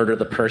 right? They murder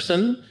the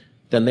person,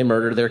 then they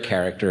murder their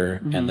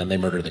character, and then they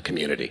murder the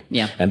community.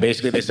 Yeah. And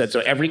basically they said,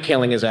 so every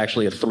killing is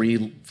actually a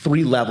three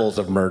levels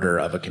of murder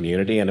of a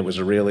community, and it was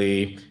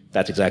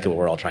that's exactly what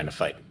we're all trying to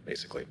fight,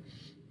 basically.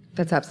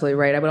 That's absolutely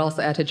right. I would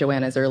also add to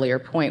Joanna's earlier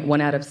point,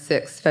 1 out of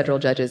 6 federal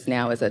judges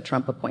now is a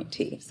Trump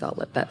appointee, so I'll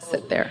let that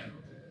sit there.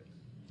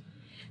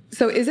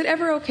 So is it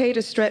ever okay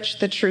to stretch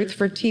the truth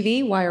for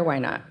TV? Why or why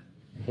not?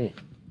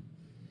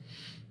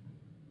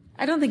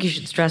 I don't think you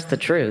should stress the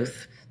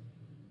truth.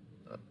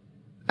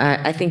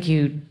 I think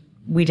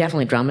we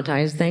definitely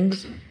dramatize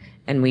things,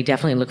 and we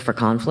definitely look for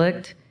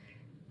conflict,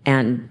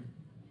 and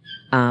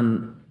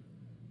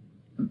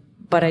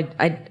but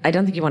I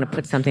don't think you want to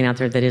put something out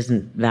there that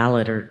isn't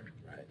valid or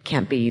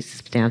can't be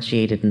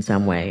substantiated in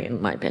some way,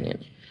 in my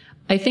opinion.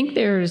 I think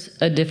there's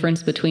a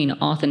difference between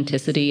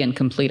authenticity and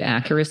complete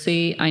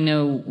accuracy. I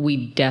know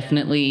we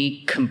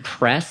definitely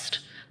compressed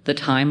the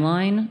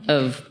timeline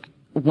of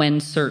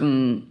when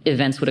certain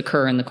events would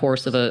occur in the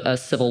course of a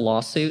civil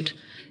lawsuit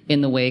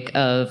in the wake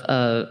of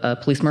a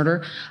police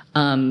murder,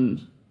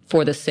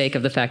 for the sake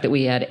of the fact that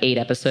we had 8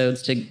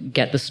 episodes to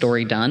get the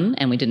story done,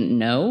 and we didn't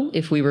know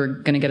if we were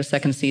going to get a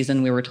second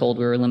season. We were told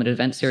we were a limited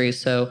event series.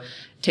 So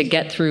to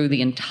get through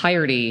the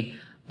entirety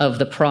of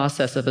the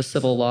process of a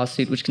civil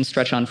lawsuit, which can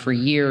stretch on for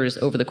years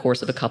over the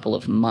course of a couple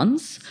of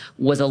months,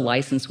 was a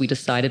license we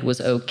decided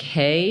was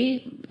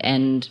okay.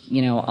 And,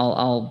 you know,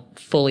 I'll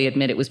fully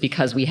admit it was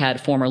because we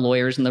had former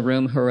lawyers in the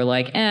room who were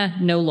like,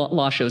 no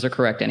law shows are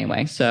correct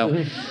anyway.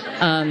 So,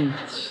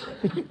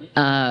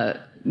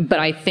 but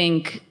I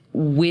think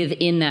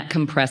within that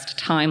compressed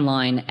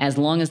timeline, as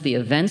long as the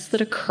events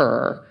that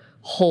occur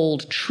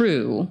hold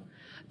true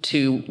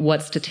to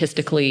what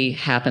statistically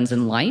happens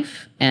in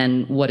life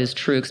and what is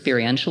true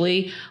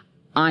experientially,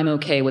 I'm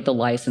okay with the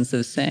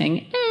licenses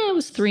saying, it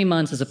was 3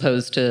 months as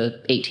opposed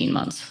to 18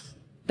 months.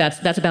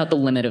 That's about the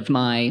limit of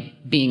my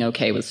being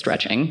okay with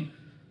stretching.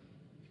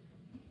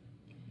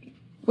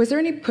 Was there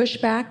any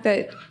pushback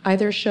that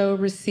either show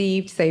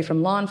received, say,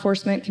 from law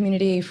enforcement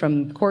community,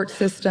 from court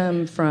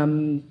system,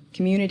 from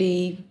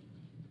community?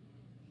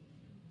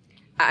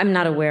 I'm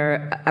not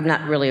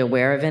really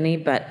aware of any,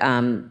 but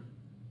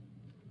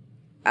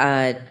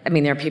I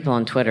mean, there are people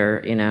on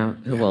Twitter, you know,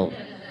 who will,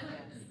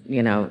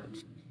 you know,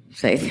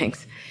 say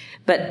things.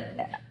 But,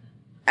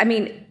 I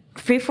mean,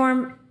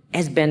 Freeform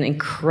has been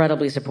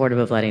incredibly supportive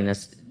of letting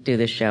us do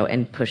this show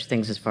and push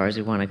things as far as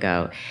we want to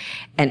go.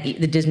 And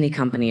the Disney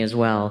company as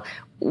well.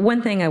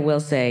 One thing I will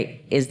say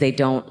is they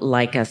don't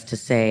like us to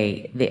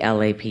say the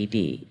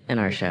LAPD in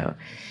our show.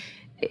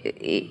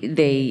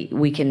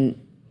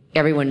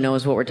 Everyone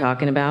knows what we're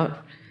talking about,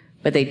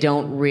 but they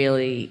don't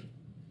really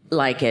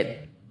like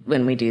it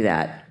when we do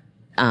that.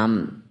 I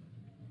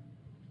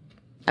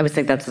would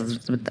think that's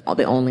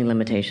the only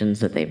limitations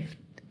that they've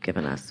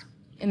given us.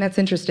 And that's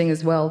interesting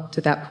as well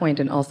to that point,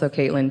 and also,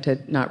 Caitlin, to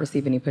not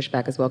receive any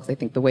pushback as well, because I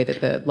think the way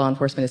that the law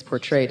enforcement is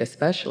portrayed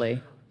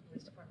especially.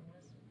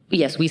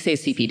 Yes, we say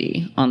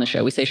CPD on the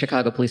show. We say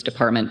Chicago Police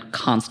Department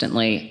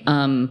constantly.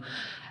 And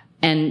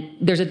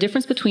there's a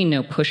difference between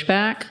no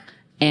pushback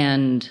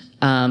and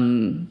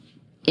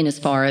in as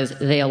far as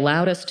they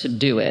allowed us to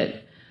do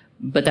it,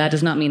 but that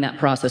does not mean that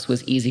process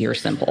was easy or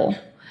simple.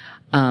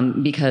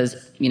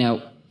 Because, you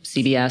know,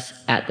 CBS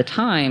at the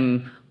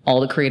time, all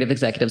the creative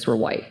executives were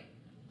white.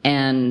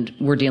 And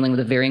we're dealing with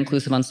a very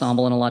inclusive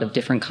ensemble and a lot of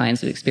different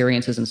kinds of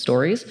experiences and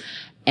stories.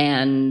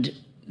 And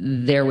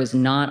there was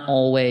not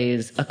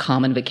always a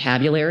common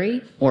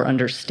vocabulary or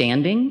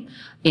understanding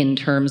in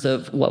terms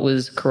of what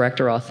was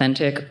correct or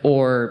authentic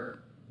or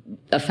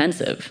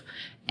offensive.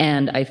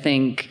 And I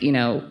think, you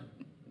know,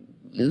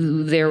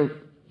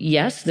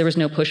 yes, there was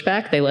no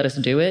pushback. They let us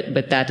do it,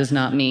 but that does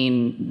not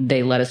mean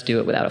they let us do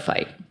it without a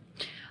fight.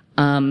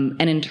 And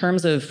in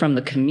terms of from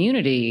the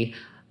community,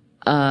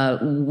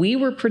 we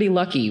were pretty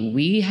lucky.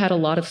 We had a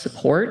lot of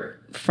support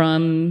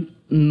from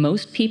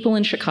most people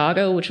in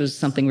Chicago, which was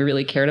something we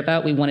really cared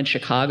about. We wanted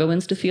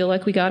Chicagoans to feel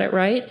like we got it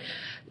right.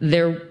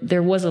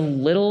 There was a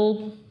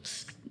little,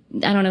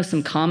 I don't know,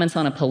 some comments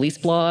on a police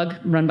blog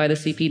run by the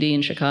CPD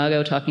in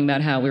Chicago talking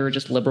about how we were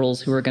just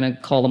liberals who were going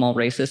to call them all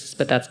racists,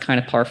 but that's kind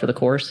of par for the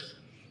course.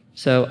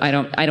 So I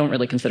don't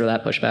really consider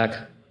that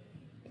pushback.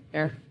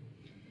 Fair.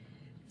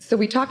 So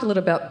we talked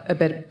a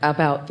bit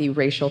about the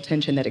racial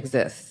tension that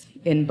exists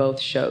in both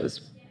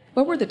shows.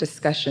 What were the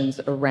discussions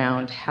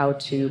around how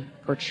to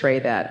portray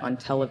that on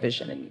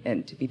television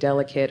and to be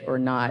delicate or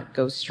not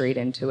go straight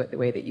into it the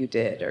way that you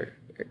did? Or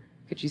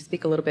could you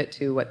speak a little bit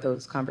to what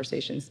those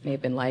conversations may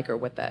have been like or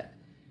what that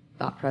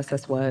thought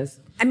process was.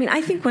 I mean,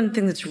 I think one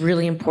thing that's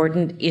really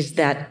important is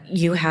that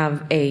you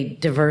have a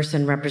diverse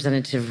and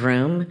representative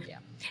room,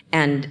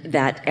 and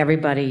that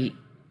everybody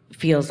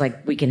feels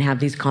like we can have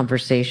these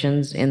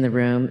conversations in the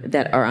room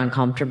that are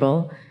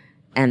uncomfortable,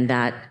 and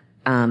that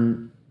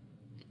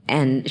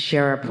and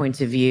share our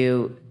points of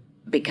view,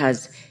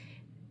 because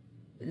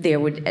there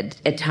would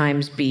at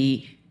times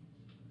be,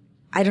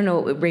 I don't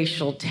know,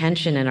 racial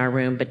tension in our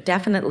room, but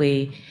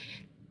definitely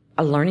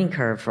a learning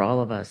curve for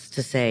all of us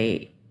to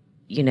say,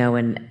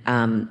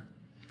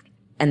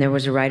 and there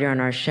was a writer on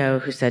our show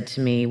who said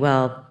to me,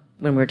 well,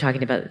 when we were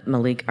talking about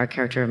Malik, our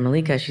character of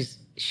Malika,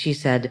 she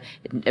said,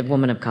 a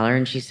woman of color,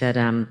 and she said,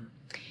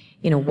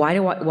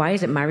 why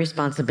is it my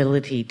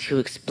responsibility to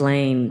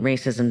explain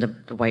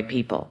racism to white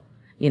people?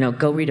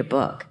 Go read a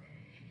book.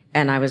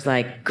 And I was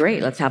like,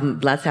 great, let's have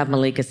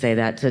Malika say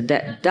that to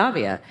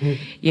Davia,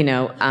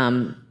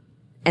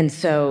 and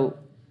so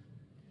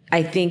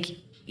I think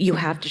you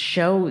have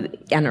to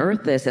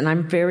unearth this, and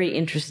I'm very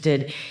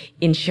interested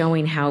in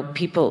showing how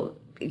people,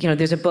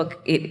 there's a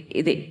book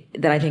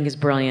that I think is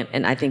brilliant,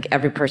 and I think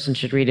every person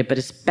should read it, but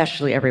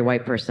especially every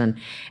white person,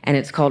 and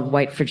it's called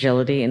White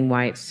Fragility and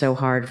Why It's So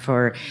Hard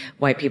for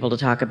White People to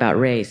Talk About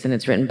Race, and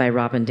it's written by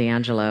Robin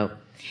DiAngelo,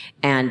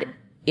 and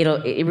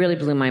it really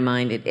blew my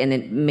mind, and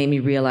it made me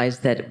realize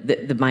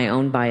that my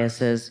own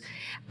biases,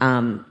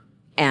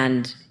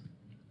 and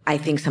I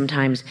think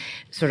sometimes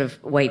sort of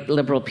white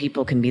liberal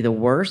people can be the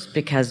worst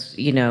because,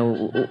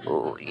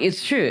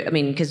 it's true. I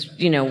mean, because,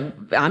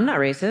 I'm not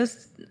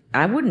racist.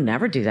 I would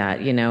never do that,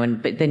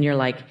 but then you're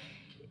like,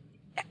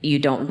 you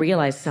don't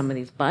realize some of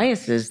these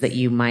biases that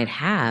you might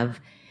have,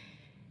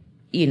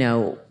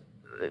 you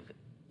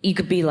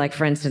could be like,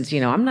 for instance,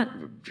 I'm not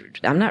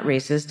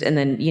racist. And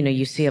then,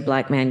 you see a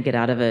black man get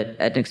out of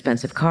an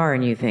expensive car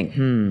and you think,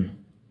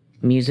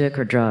 music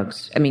or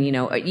drugs? I mean,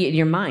 in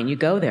your mind, you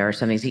go there or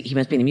something. He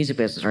must be in the music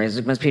business, or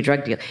he must be a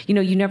drug dealer.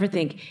 You never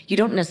think, you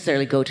don't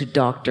necessarily go to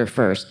doctor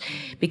first,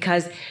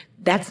 because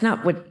that's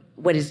not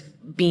what is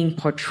being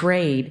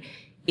portrayed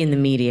in the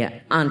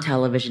media, on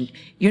television.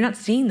 You're not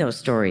seeing those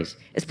stories,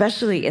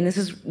 especially, and this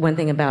is one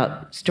thing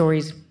about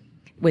stories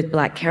with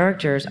black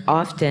characters,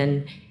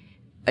 often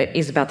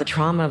is about the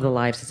trauma of the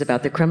lives. It's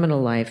about the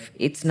criminal life.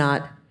 It's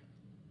not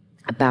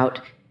about,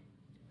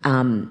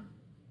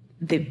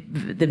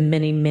 the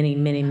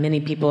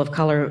many people of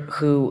color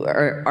who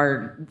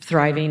are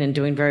thriving and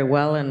doing very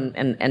well and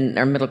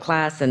are middle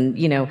class, and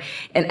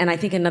I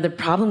think another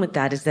problem with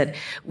that is that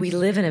we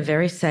live in a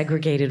very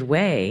segregated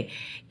way.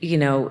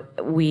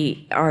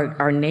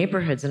 Our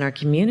neighborhoods and our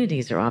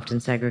communities are often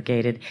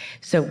segregated.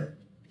 So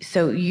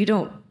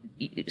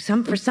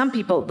for some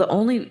people, the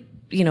only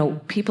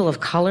people of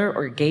color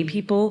or gay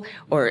people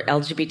or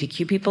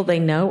LGBTQ people they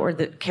know are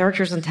the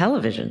characters on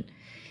television.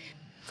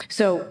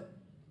 So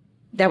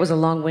that was a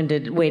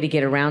long-winded way to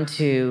get around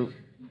to,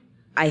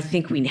 I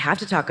think we have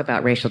to talk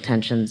about racial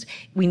tensions.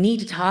 We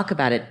need to talk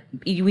about it.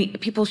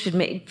 People should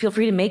feel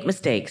free to make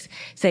mistakes.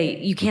 Say,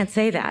 you can't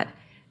say that.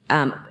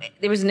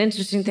 There was an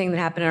interesting thing that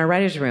happened in our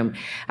writer's room.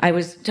 I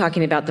was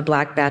talking about The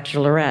Black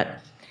Bachelorette.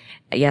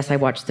 Yes, I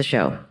watched the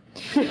show.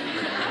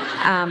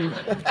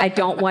 I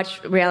don't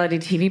watch reality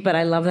TV, but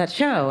I love that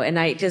show, and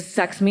it just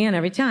sucks me in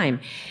every time.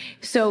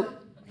 So,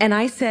 and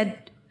I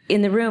said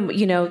in the room,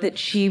 that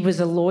she was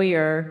a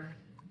lawyer,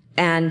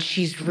 and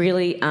she's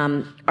really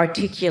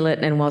articulate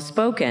and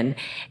well-spoken.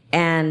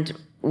 And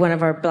one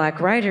of our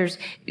black writers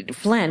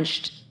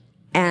flinched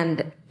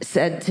and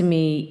said to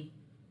me,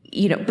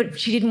 but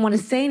she didn't want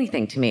to say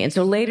anything to me. And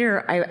so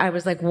later I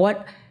was like,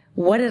 what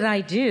did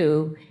I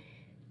do?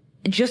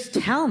 Just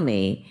tell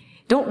me.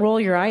 Don't roll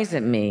your eyes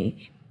at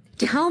me.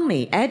 Tell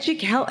me,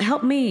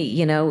 help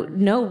me,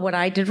 know what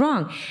I did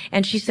wrong.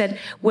 And she said,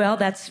 well,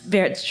 it's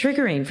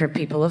triggering for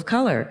people of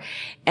color.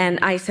 And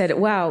I said,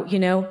 wow,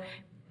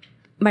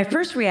 my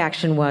first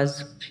reaction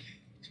was,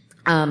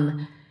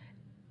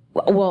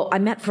 well, I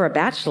met for a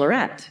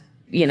bachelorette,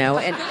 and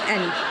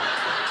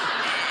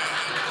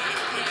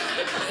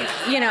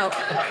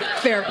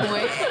fair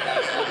point.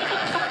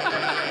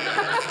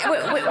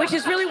 Which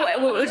is really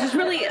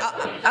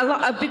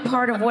a big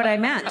part of what I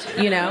meant,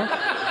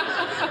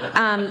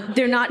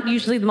 They're not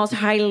usually the most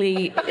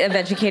highly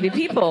educated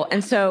people.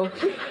 And so,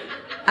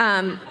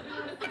 but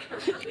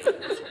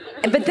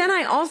then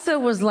I also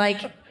was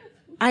like,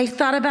 I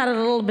thought about it a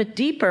little bit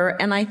deeper,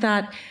 and I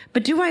thought,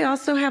 but do I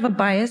also have a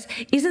bias?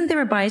 Isn't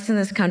there a bias in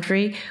this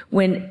country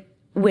when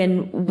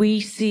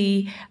we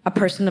see a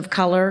person of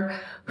color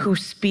who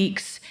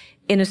speaks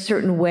in a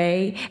certain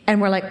way,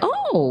 and we're like,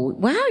 oh,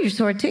 wow, you're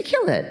so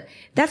articulate.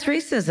 That's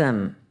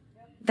racism.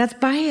 That's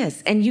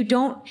bias. And you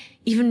don't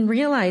even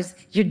realize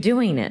you're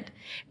doing it.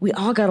 We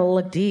all got to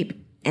look deep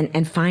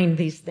and find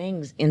these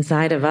things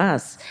inside of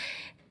us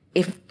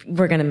if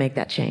we're going to make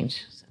that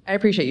change. I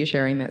appreciate you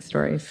sharing that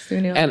story,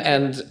 Sunil.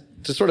 And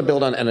to sort of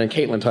build on, and then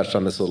Caitlin touched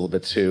on this a little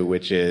bit too,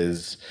 which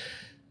is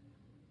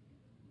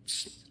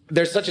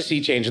there's such a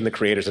sea change in the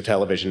creators of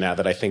television now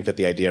that I think that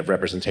the idea of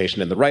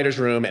representation in the writer's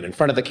room and in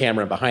front of the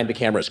camera and behind the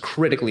camera is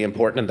critically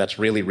important, and that's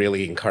really,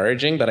 really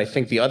encouraging. But I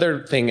think the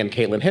other thing, and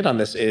Caitlin hit on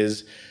this,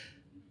 is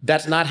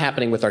that's not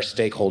happening with our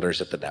stakeholders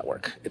at the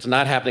network. It's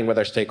not happening with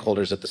our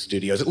stakeholders at the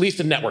studios, at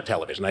least in network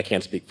television. I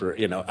can't speak for,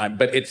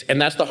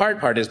 and that's the hard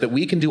part, is that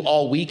we can do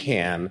all we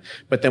can,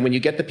 but then when you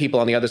get the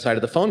people on the other side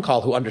of the phone call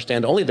who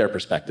understand only their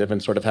perspective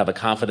and sort of have a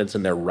confidence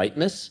in their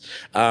rightness,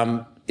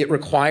 it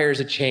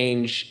requires a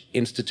change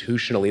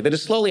institutionally that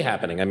is slowly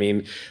happening. I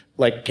mean,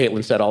 like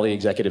Caitlin said, all the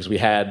executives we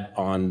had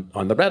on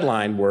the Red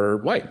Line were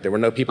white. There were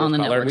no people of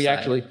color. We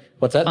actually,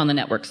 what's that? On the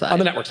network side. On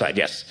the network side,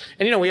 yes.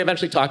 And, we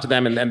eventually talked to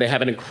them, and they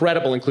have an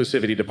incredible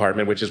inclusivity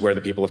department, which is where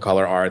the people of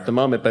color are at the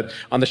moment. But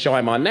on the show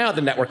I'm on now,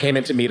 the network came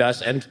in to meet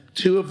us, and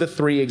 2 of the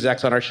 3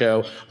 execs on our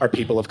show are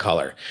people of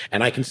color.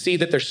 And I can see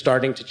that they're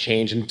starting to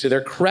change, and to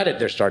their credit,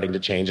 they're starting to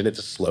change, and it's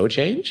a slow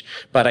change.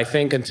 But I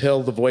think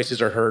until the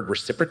voices are heard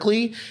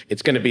reciprocally,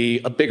 it's going to be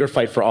a bigger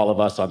fight for all of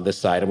us on this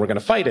side, and we're going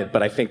to fight it.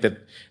 But I think that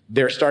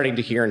they're starting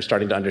to hear and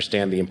starting to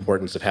understand the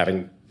importance of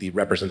having the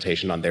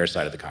representation on their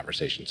side of the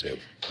conversation too.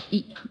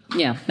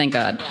 Yeah, thank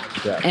God.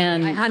 Yeah.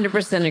 And I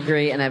 100%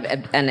 agree, and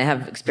I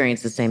have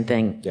experienced the same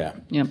thing. Yeah.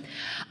 Yeah.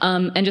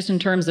 And just in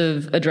terms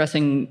of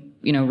addressing,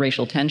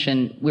 racial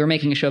tension, we were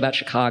making a show about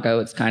Chicago.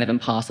 It's kind of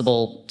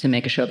impossible to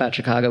make a show about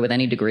Chicago with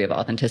any degree of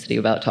authenticity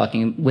without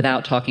talking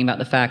about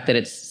the fact that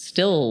it's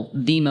still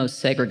the most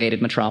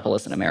segregated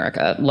metropolis in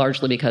America,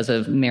 largely because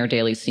of Mayor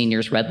Daley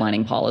Sr.'s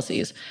redlining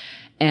policies.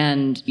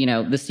 And,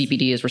 the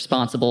CPD is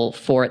responsible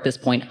for, at this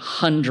point,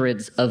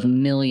 hundreds of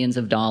millions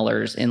of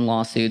dollars in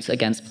lawsuits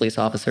against police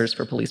officers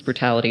for police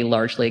brutality,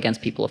 largely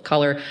against people of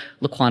color.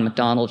 Laquan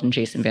McDonald and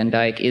Jason Van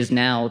Dyke is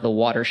now the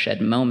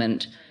watershed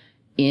moment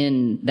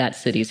in that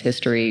city's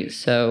history.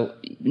 So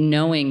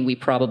knowing we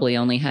probably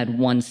only had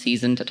 1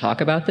 season to talk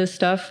about this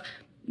stuff,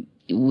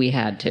 we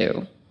had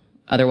to.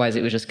 Otherwise,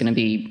 it was just going to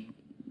be,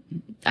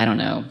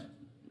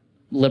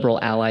 liberal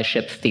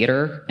allyship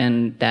theater,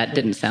 and that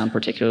didn't sound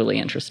particularly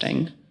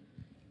interesting.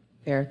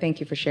 Fair. Thank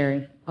you for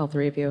sharing, all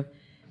 3 of you.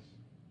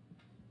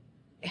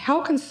 How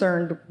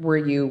concerned were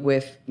you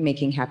with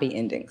making happy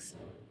endings,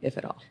 if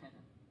at all?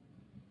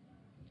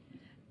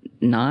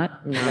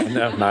 Not.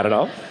 No, not at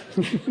all.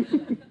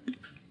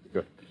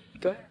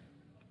 Go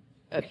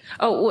ahead.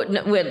 Oh,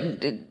 no,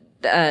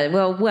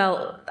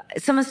 well,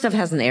 some of the stuff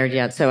hasn't aired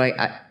yet, so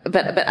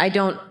but I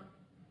don't.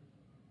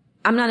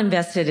 I'm not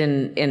invested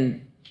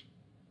in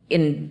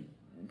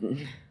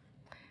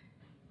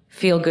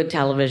feel-good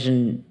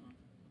television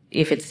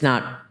if it's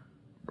not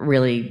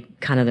really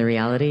kind of the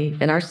reality.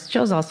 And our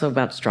show's also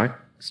about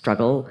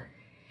struggle,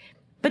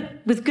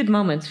 but with good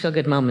moments,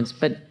 feel-good moments.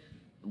 But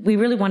we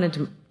really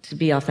wanted to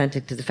be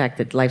authentic to the fact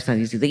that life's not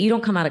easy, that you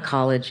don't come out of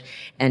college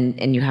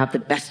and you have the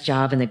best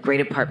job and the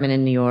great apartment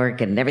in New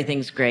York and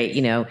everything's great.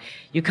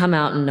 You come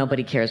out and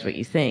nobody cares what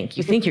you think.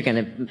 You think you're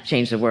going to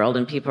change the world,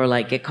 and people are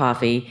like, get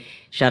coffee,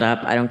 shut up,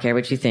 I don't care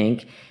what you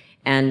think.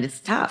 And it's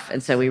tough.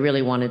 And so we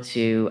really wanted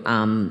to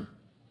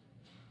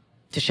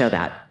show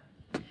that.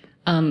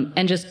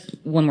 And just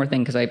one more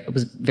thing, because I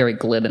was very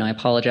glib and I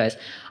apologize.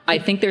 I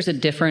think there's a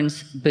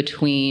difference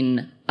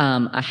between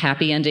a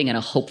happy ending and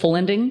a hopeful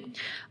ending.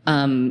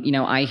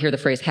 I hear the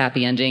phrase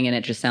happy ending and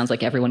it just sounds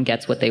like everyone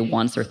gets what they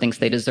want or thinks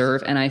they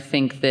deserve. And I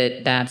think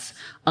that that's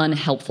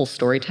unhelpful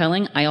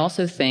storytelling. I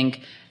also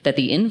think that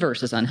the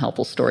inverse is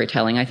unhelpful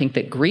storytelling. I think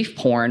that grief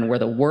porn, where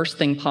the worst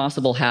thing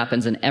possible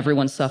happens and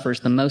everyone suffers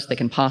the most they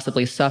can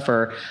possibly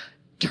suffer,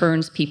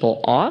 turns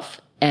people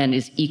off and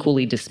is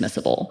equally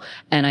dismissible.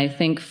 And I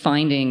think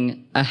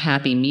finding a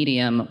happy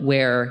medium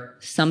where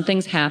some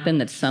things happen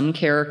that some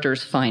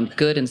characters find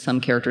good and some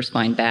characters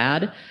find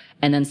bad,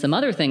 and then some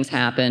other things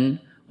happen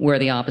where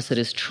the opposite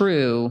is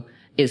true,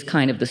 is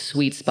kind of the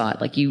sweet spot.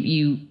 Like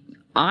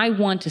I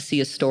want to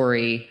see a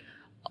story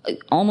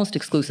almost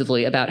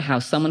exclusively about how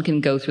someone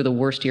can go through the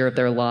worst year of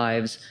their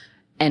lives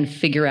and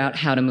figure out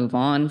how to move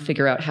on,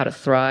 figure out how to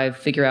thrive,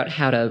 figure out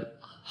how to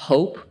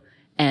hope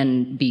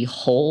and be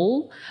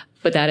whole.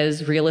 But that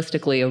is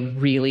realistically a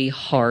really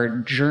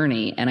hard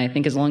journey. And I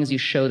think as long as you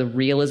show the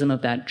realism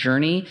of that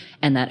journey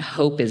and that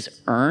hope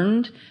is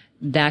earned,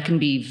 that can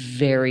be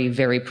very,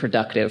 very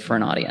productive for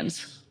an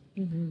audience.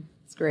 Mm-hmm.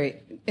 That's great.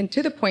 And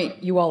to the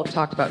point, you all have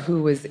talked about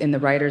who was in the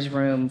writer's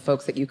room,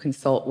 folks that you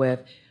consult with.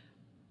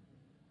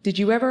 Did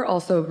you ever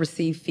also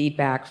receive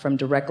feedback from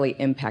directly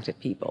impacted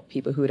people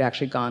who had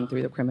actually gone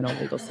through the criminal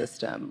legal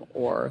system,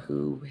 or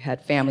who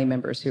had family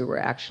members who were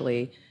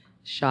actually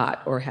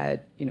shot or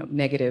had,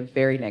 negative,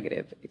 very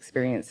negative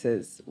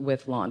experiences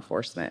with law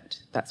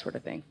enforcement, that sort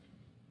of thing?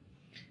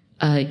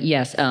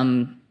 Yes.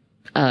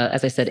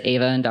 As I said,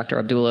 Ava and Dr.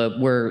 Abdullah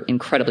were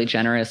incredibly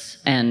generous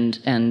and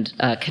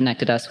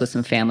connected us with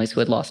some families who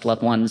had lost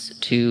loved ones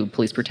to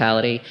police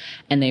brutality.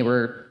 And they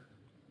were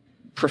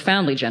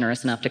profoundly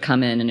generous enough to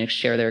come in and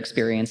share their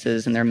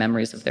experiences and their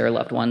memories of their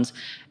loved ones.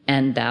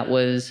 And that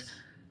was,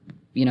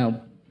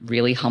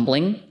 really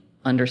humbling,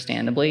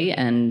 understandably,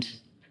 and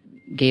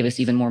gave us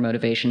even more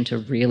motivation to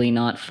really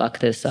not fuck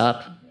this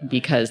up,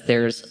 because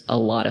there's a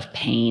lot of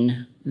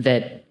pain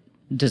that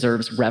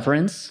deserves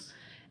reverence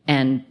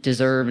and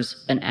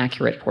deserves an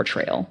accurate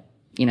portrayal.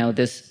 You know,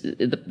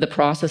 the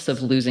process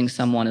of losing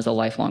someone is a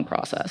lifelong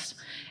process.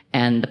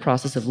 And the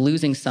process of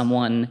losing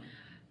someone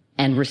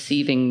and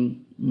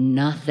receiving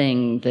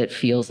nothing that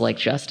feels like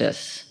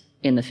justice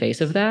in the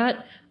face of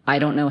that, I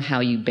don't know how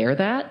you bear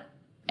that.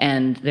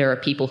 And there are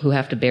people who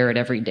have to bear it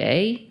every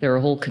day. There are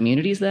whole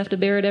communities that have to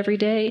bear it every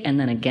day, and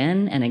then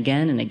again and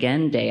again and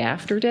again, day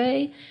after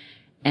day.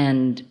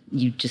 And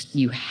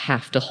you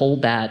have to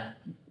hold that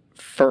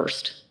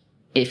first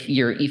if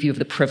you have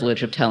the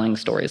privilege of telling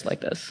stories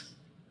like this.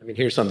 I mean,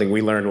 here's something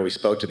we learned when we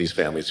spoke to these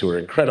families who were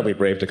incredibly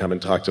brave to come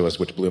and talk to us,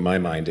 which blew my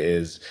mind,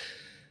 is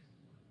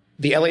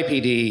the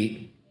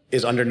LAPD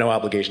is under no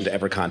obligation to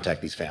ever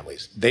contact these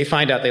families. They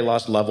find out they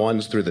lost loved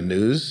ones through the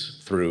news,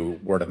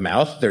 through word of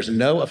mouth. There's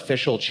no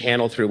official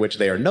channel through which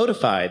they are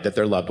notified that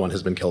their loved one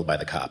has been killed by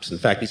the cops. In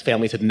fact, these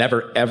families had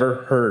never,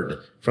 ever heard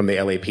from the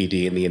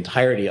LAPD in the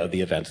entirety of the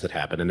events that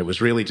happened. And it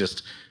was really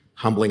just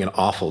humbling and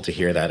awful to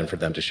hear that and for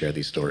them to share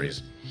these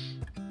stories.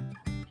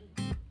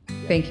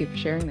 Thank you for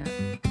sharing that.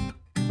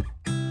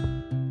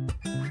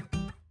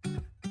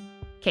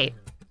 Kate.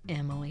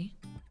 Emily.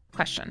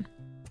 Question.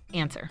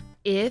 Answer.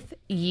 If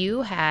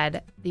you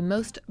had the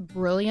most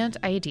brilliant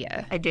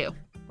idea. I do.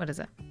 What is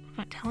it? I'm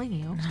not telling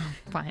you.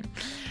 Fine.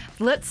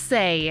 Let's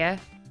say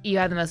you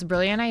had the most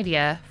brilliant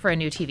idea for a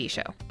new TV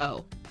show.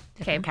 Oh.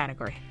 Different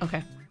category.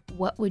 Okay.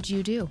 What would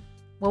you do?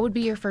 What would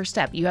be your first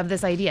step? You have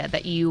this idea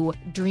that you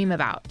dream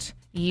about.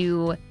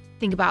 You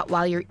think about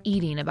while you're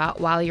eating,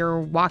 about while you're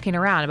walking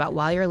around, about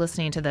while you're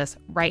listening to this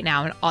right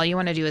now, and all you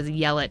want to do is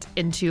yell it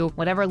into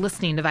whatever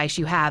listening device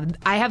you have.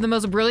 I have the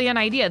most brilliant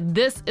idea.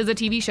 This is a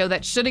TV show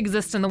that should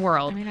exist in the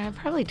world. I mean, I'd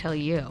probably tell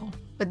you.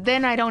 But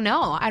then I don't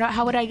know.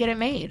 How would I get it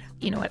made?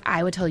 You know what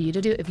I would tell you to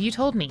do? If you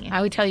told me.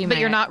 I would tell you. But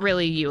you're not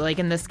really you. Like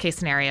in this case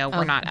scenario,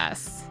 we're not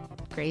us.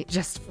 Great.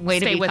 Just way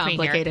to stay be with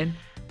complicated. Me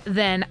here.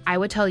 Then I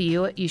would tell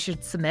you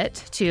should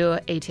submit to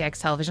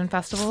ATX Television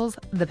Festival's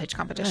The Pitch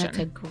Competition. That's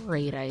a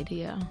great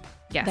idea.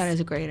 Yes. That is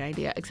a great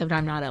idea, except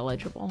I'm not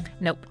eligible.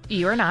 Nope,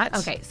 you are not.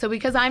 Okay, so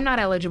because I'm not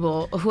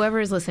eligible, whoever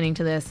is listening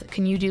to this,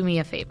 can you do me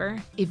a favor?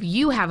 If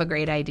you have a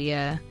great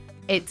idea,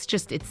 it's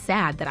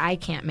sad that I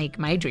can't make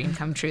my dream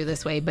come true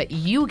this way, but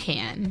you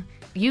can.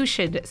 You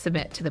should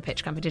submit to the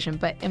pitch competition.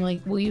 But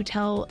Emily, will you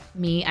tell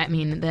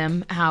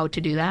them how to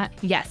do that?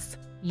 Yes.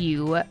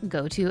 You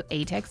go to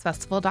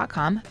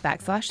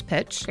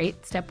atxfestival.com/pitch.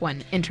 Great. Step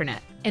 1,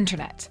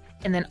 internet.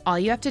 And then all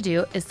you have to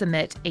do is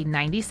submit a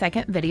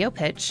 90-second video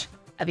pitch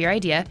of your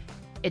idea.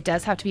 It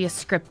does have to be a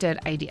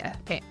scripted idea.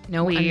 Okay.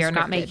 No, we are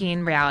not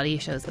making reality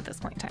shows at this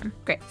point in time.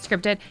 Great.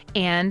 Scripted.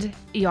 And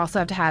you also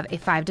have to have a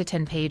 5 to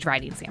 10 page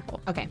writing sample.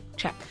 Okay.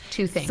 Check.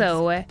 2 things.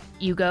 So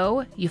you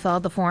go, you fill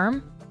out the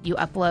form, you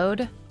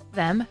upload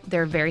them.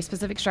 There are very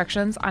specific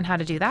instructions on how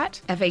to do that.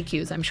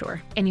 FAQs, I'm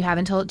sure. And you have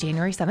until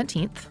January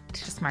 17th.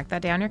 Just mark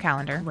that down on your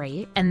calendar.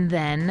 Right. And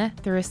then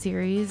through a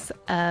series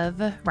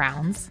of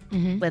rounds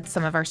with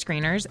some of our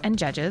screeners and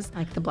judges.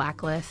 Like the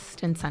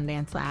Blacklist and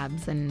Sundance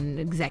Labs and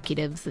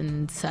executives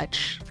and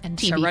such. And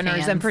TV showrunners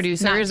fans. And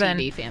producers. Not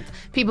TV fans.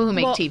 People who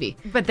make TV.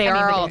 But they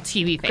are all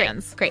TV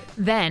fans. Great.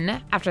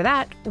 Then after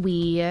that,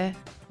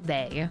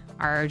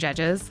 our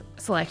judges,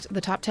 select the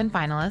top 10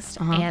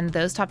 finalists. And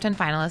those top 10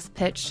 finalists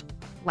pitch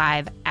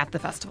live at the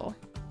festival.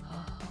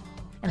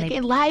 And like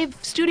a live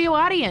studio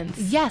audience.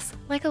 Yes,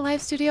 like a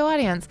live studio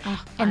audience.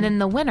 Oh, and then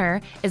the winner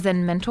is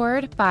then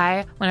mentored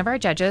by one of our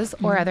judges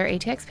or other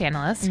ATX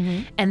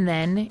panelists. And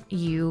then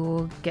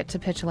you get to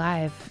pitch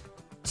live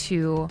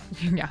to,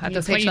 at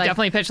this point you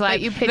definitely pitch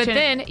live. But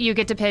then you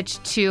get to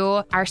pitch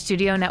to our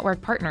studio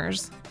network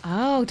partners.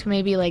 Oh, to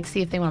maybe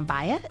see if they want to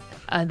buy it?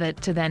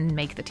 To then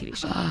make the TV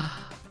show.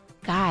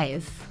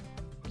 Guys.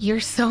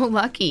 You're so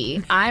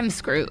lucky. I'm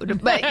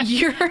screwed, but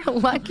you're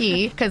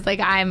lucky because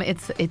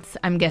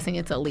I'm guessing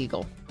it's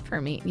illegal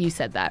for me. You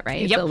said that,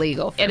 right? It's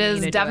illegal for me. It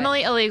is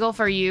definitely illegal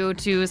for you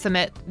to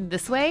submit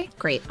this way.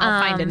 Great. I'll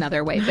find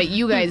another way, but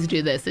you guys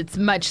do this. It's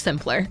much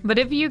simpler. But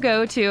if you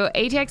go to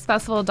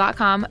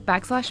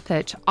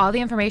atxfestival.com/pitch, all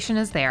the information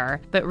is there.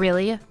 But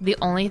really, the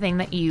only thing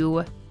that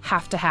you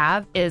have to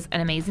have is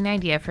an amazing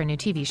idea for a new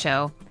TV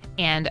show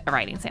and a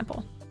writing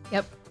sample.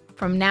 Yep.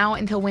 From now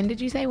until when did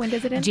you say? When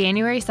does it end?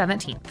 January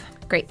 17th.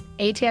 Great.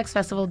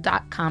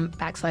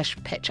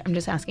 atxfestival.com/pitch. I'm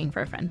just asking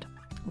for a friend.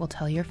 We'll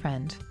tell your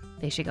friend.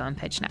 They should go and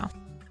pitch now.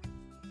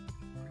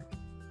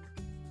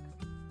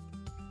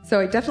 So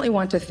I definitely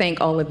want to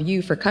thank all of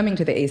you for coming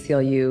to the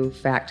ACLU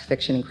Fact,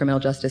 Fiction, and Criminal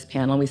Justice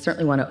panel. We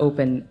certainly want to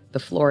open the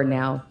floor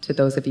now to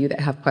those of you that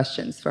have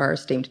questions for our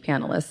esteemed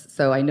panelists.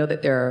 So I know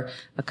that there are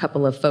a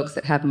couple of folks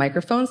that have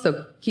microphones,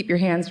 so keep your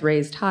hands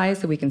raised high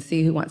so we can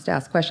see who wants to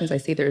ask questions. I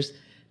see there's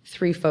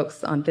 3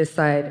 folks on this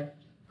side,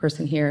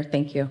 person here.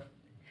 Thank you.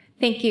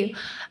 Thank you.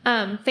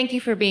 Thank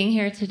you for being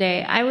here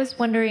today. I was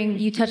wondering,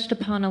 you touched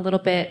upon a little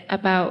bit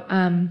about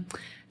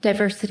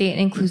diversity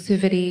and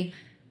inclusivity,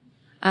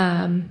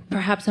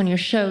 perhaps on your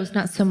shows,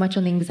 not so much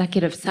on the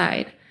executive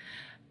side.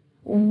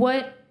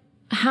 What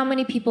how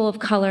many people of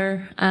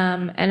color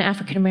and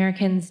African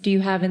Americans do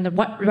you have in the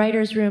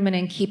writer's room and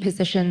in key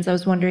positions? I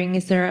was wondering,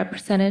 is there a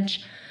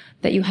percentage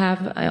that you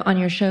have on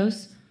your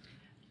shows?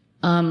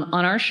 On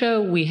our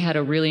show, we had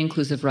a really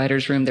inclusive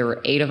writer's room. There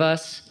were 8 of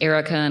us.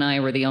 Erica and I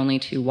were the only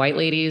 2 white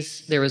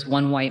ladies. There was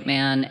 1 white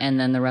man, and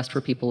then the rest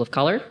were people of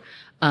color.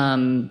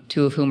 2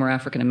 of whom were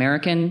African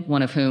American,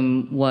 one of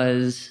whom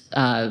was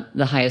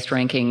the highest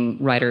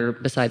ranking writer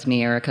besides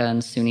me, Erica,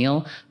 and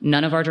Sunil.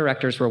 None of our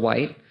directors were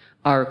white.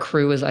 Our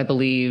crew is, I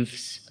believe,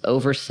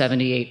 over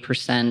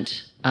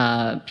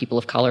 78% people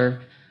of color.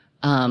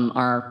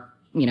 Our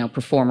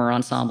performer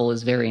ensemble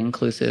is very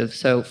inclusive.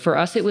 So for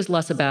us, it was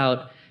less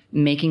about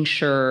making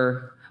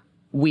sure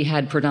we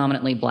had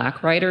predominantly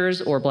Black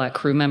writers or Black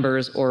crew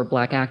members or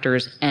Black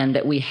actors, and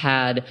that we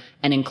had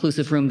an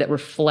inclusive room that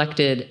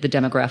reflected the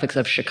demographics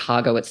of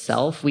Chicago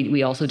itself.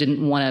 We also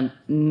didn't want to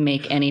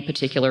make any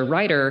particular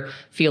writer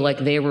feel like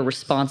they were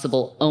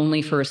responsible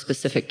only for a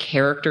specific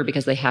character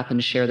because they happen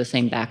to share the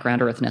same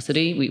background or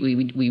ethnicity.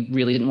 We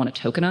really didn't want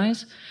to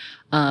tokenize.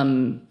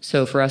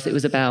 So for us, it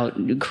was about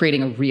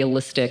creating a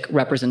realistic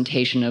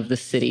representation of the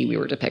city we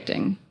were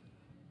depicting.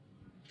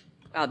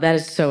 Wow, that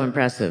is so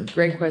impressive.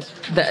 Great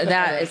question.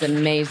 That is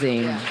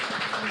amazing. Yeah.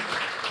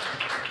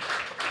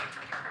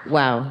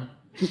 Wow.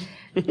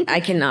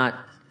 I cannot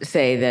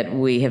say that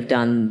we have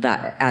done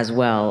that as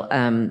well.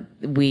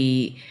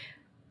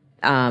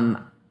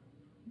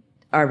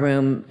 Our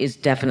room is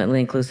definitely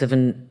inclusive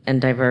and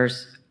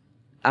diverse.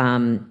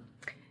 I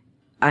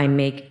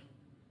make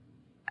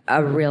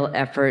a real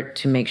effort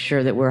to make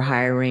sure that we're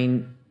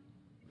hiring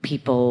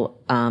people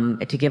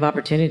to give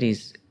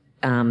opportunities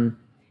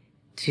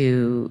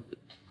to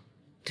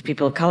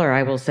people of color.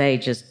 I will say,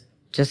 just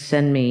don't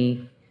send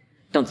me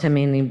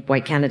any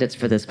white candidates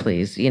for this,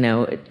 please.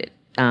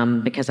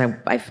 Because I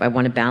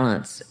want to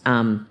balance.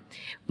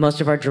 Most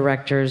of our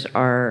directors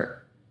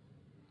are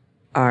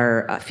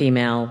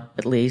female,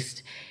 at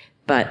least,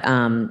 but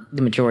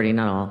the majority,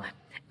 not all.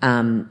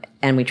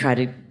 And we try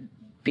to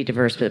be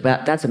diverse, but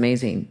that's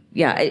amazing.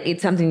 Yeah,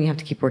 it's something you have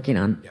to keep working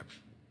on. Yep.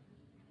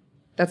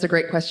 That's a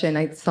great question.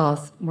 I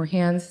saw more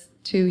hands,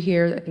 2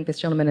 here. I think this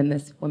gentleman and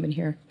this woman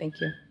here.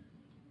 Thank you.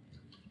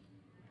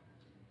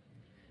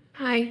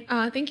 Hi,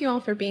 thank you all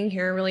for being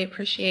here. I really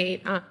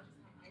appreciate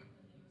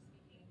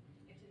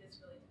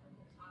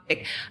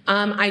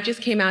I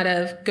just came out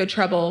of Good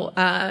Trouble,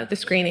 the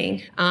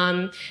screening.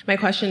 My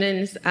question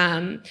is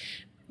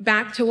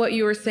back to what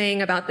you were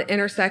saying about the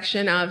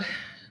intersection of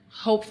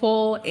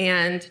hopeful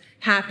and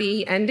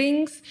happy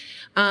endings.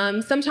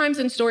 Sometimes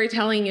in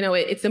storytelling,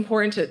 it's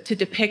important to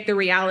depict the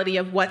reality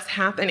of what's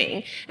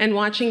happening. And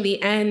watching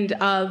the end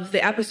of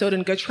the episode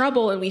in Good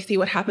Trouble, and we see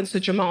what happens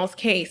to Jamal's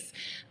case.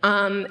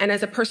 And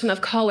as a person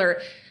of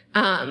color,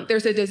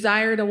 there's a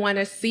desire to want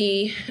to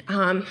see, I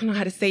don't know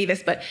how to say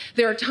this, but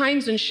there are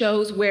times in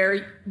shows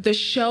where the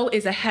show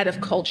is ahead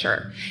of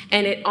culture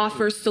and it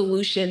offers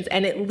solutions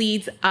and it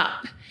leads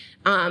up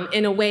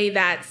in a way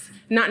that's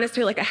not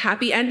necessarily like a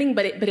happy ending,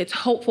 but it's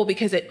hopeful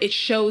because it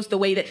shows the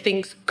way that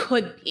things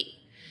could be.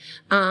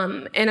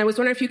 And I was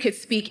wondering if you could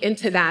speak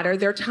into that. Are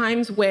there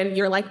times when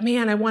you're like,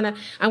 man, I want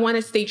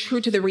to stay true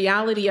to the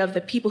reality of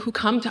the people who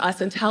come to us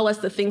and tell us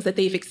the things that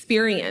they've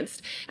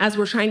experienced as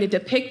we're trying to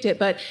depict it?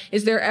 But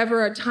is there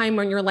ever a time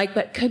when you're like,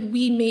 but could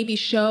we maybe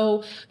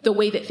show the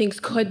way that things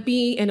could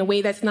be in a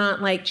way that's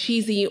not like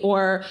cheesy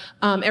or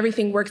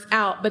everything works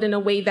out, but in a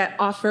way that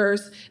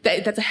offers,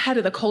 that's ahead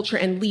of the culture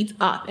and leads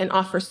up and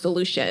offers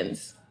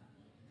solutions?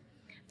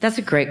 That's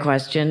a great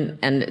question,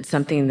 and it's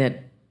something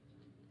that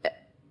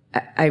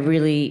I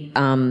really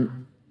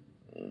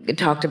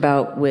talked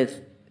about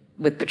with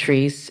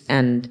Patrice,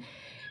 and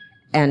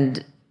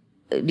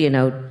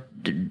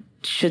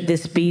should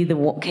this be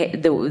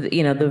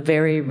the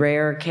very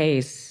rare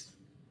case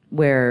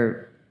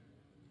where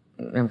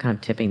I'm kind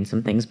of tipping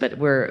some things, but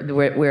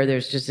where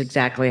there's just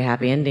exactly a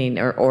happy ending,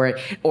 or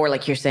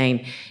like you're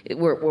saying,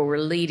 where we're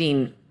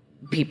leading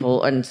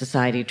people in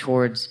society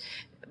towards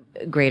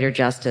greater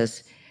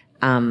justice,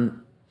 and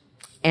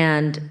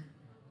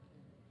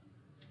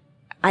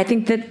I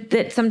think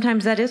that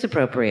sometimes that is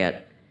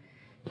appropriate.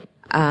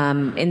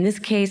 In this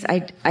case,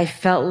 I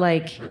felt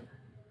like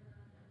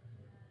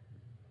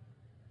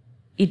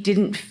it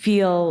didn't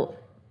feel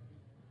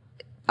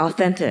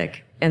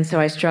authentic, and so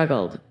I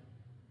struggled.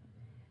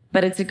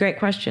 But it's a great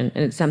question,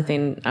 and it's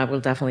something I will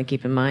definitely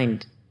keep in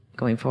mind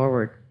going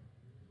forward.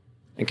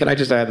 And can I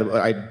just add,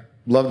 I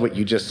love what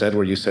you just said,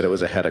 where you said it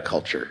was ahead of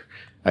culture.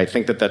 I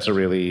think that that's a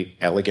really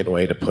elegant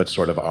way to put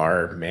sort of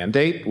our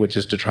mandate, which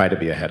is to try to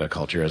be ahead of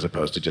culture as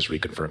opposed to just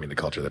reconfirming the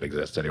culture that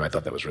exists. Anyway, I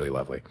thought that was really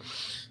lovely.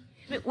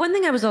 One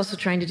thing I was also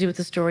trying to do with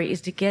the story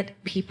is to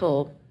get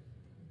people...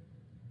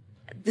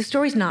 The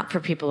story's not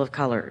for people of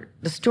color.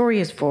 The story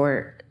is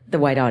for the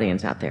white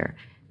audience out there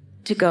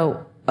to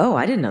go, oh,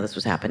 I didn't know this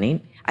was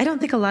happening. I don't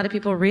think a lot of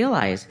people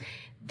realize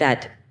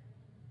that,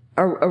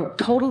 are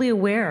totally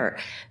aware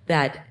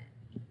that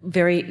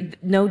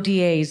no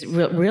DAs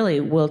really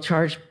will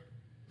charge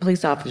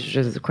police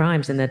officers of the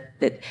crimes, and that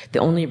the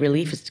only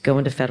relief is to go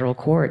into federal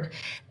court,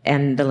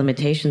 and the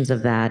limitations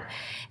of that.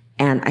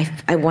 And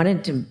I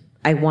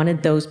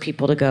wanted those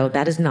people to go,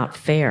 that is not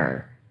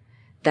fair.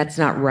 That's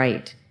not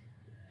right.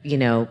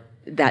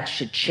 That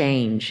should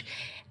change.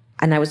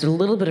 And I was a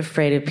little bit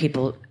afraid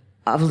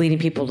of leading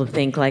people to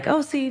think like,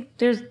 oh, see,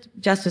 there's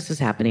justice is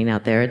happening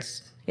out there.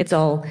 It's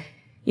all,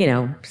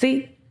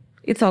 see,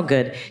 it's all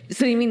good.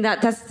 So you mean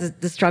that's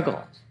the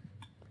struggle?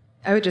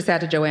 I would just add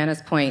to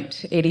Joanna's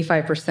point,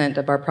 85%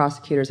 of our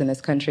prosecutors in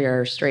this country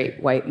are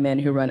straight white men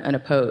who run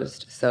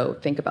unopposed. So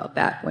think about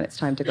that when it's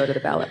time to go to the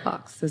ballot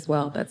box as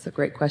well. That's a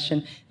great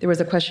question. There was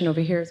a question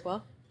over here as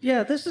well.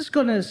 Yeah, this is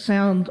going to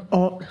sound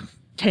all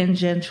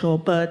tangential,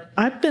 but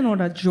I've been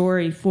on a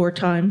jury 4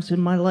 times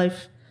in my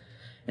life,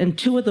 and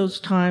 2 of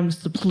those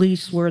times the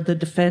police were the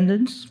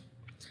defendants.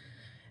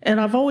 And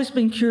I've always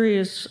been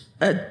curious,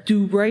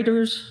 do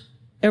writers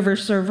ever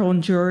serve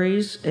on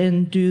juries,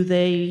 and do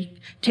they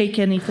take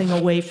anything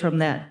away from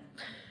that?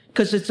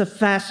 Because it's a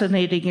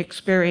fascinating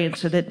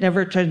experience, and it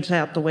never turns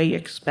out the way you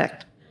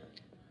expect.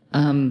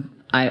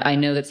 I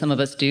know that some of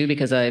us do,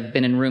 because I've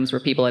been in rooms where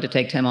people had to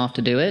take time off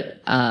to do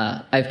it.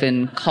 I've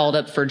been called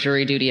up for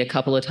jury duty a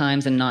couple of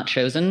times and not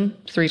chosen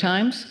 3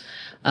 times,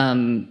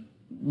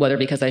 whether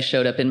because I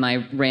showed up in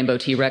my rainbow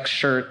T-Rex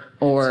shirt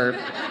or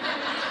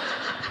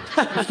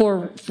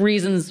for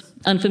reasons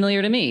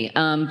unfamiliar to me.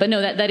 But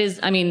no, that is,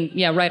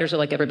 writers are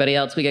like everybody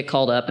else. We get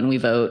called up and we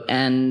vote.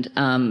 And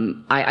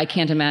I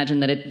can't imagine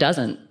that it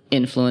doesn't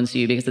influence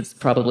you, because it's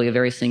probably a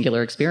very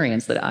singular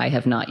experience that I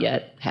have not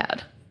yet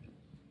had.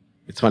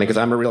 It's funny because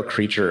I'm a real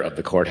creature of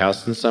the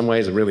courthouse in some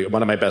ways. Really,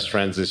 one of my best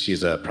friends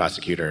she's a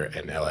prosecutor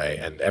in LA.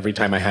 And every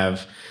time I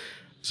have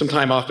some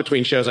time off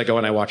between shows, I go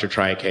and I watch her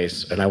try a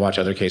case, and I watch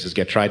other cases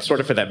get tried, sort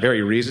of for that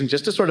very reason,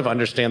 just to sort of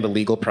understand the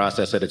legal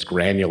process at its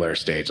granular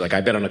stage. Like,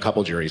 I've been on a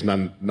couple juries,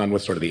 none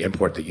with sort of the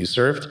import that you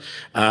served.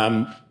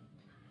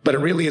 But it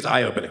really is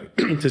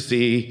eye-opening to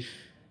see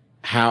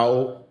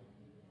how,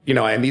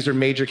 and these are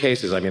major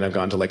cases. I've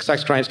gone to like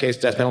sex crimes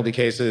cases, death penalty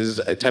cases,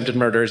 attempted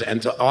murders,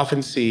 and to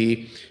often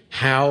see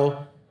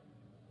how,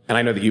 and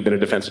I know that you've been a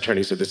defense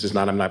attorney, so this is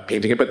not, I'm not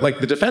painting it, but like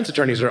the defense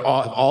attorneys have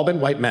all been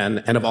white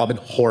men and have all been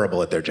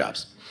horrible at their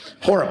jobs.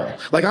 Horrible.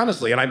 Like,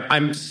 honestly, and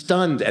I'm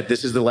stunned at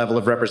this is the level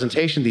of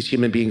representation these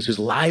human beings whose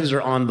lives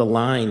are on the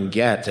line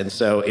get. And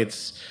so it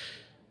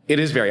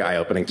is very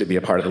eye-opening to be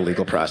a part of the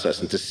legal process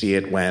and to see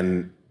it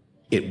when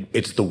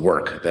it's the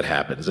work that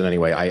happens. And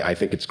anyway, I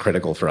think it's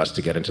critical for us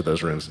to get into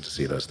those rooms and to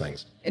see those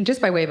things. And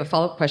just by way of a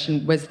follow-up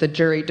question, was the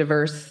jury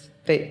diverse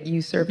that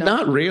you served on?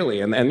 Not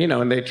really. And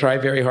they try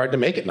very hard to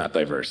make it not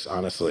diverse,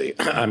 honestly.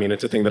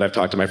 It's a thing that I've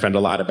talked to my friend a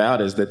lot about,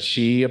 is that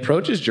she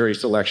approaches jury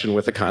selection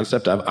with the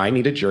concept of, I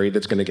need a jury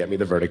that's going to get me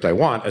the verdict I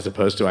want, as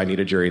opposed to I need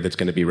a jury that's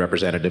going to be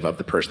representative of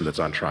the person that's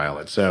on trial.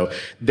 And so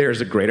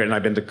there's a greater, and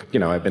I've been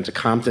to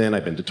Compton,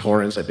 I've been to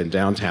Torrance, I've been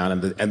downtown,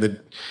 and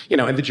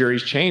the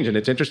juries change. And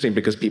it's interesting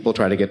because people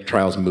try to get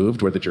trials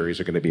moved where the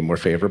juries are going to be more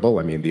favorable.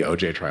 The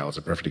OJ trial is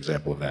a perfect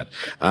example of that.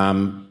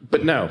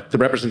 But no, the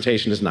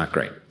representation is not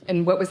great.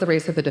 And what was the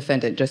race of the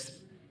defendant? Just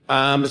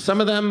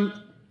some of them,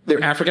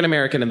 they're African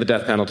American in the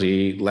death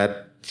penalty,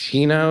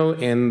 Latino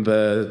in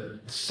the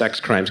sex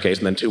crimes case,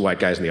 and then 2 white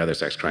guys in the other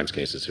sex crimes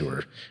cases who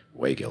were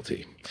way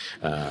guilty.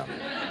 On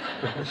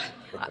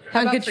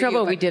Good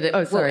Trouble, we did it.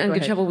 Oh, sorry. On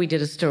Good Trouble, we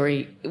did a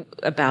story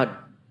about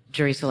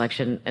jury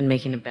selection and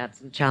making a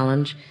Batson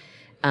challenge,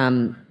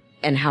 and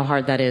how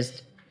hard that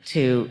is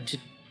to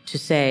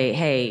say,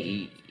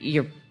 hey,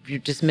 you're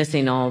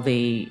dismissing all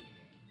the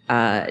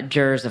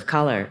jurors of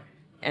color.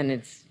 And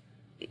it's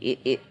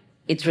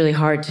really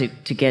hard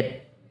to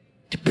get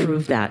to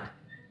prove that.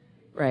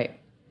 Right.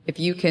 If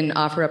you can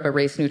offer up a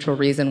race-neutral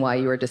reason why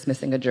you are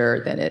dismissing a juror,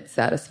 then it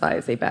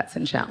satisfies a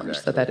Batson challenge.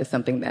 Exactly. So that is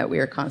something that we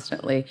are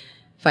constantly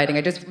fighting.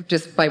 I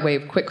just by way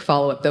of quick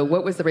follow-up, though,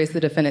 what was the race of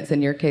the defendants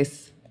in your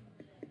case?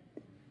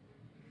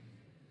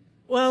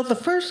 Well, the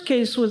first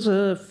case was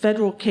a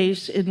federal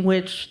case in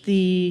which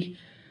the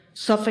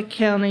Suffolk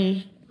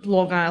County,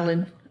 Long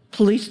Island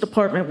Police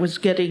Department was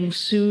getting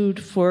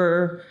sued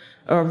for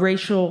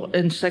racial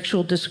and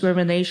sexual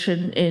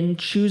discrimination in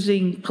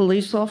choosing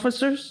police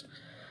officers.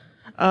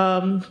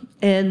 And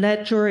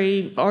that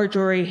jury, our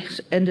jury,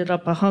 ended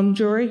up a hung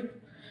jury.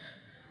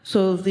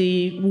 So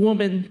the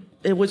woman,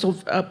 it was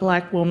a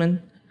black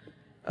woman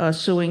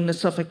suing the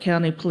Suffolk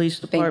County Police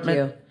Department.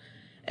 Thank you.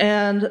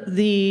 And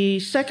the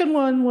second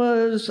one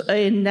was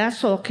in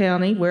Nassau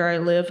County, where I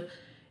live,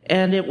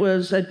 and it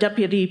was a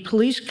deputy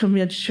police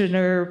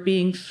commissioner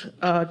being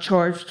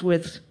charged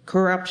with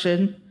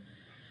corruption.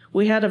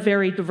 We had a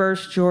very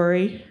diverse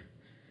jury,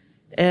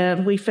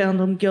 and we found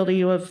them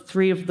guilty of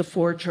 3 of the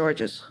 4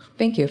 charges.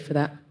 Thank you for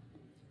that.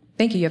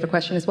 Thank you. You have a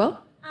question as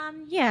well?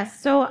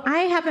 Yes. So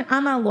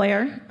I'm a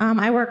lawyer.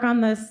 I work on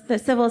the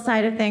civil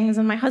side of things,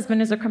 and my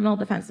husband is a criminal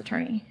defense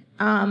attorney,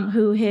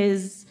 who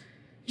his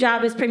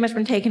job has pretty much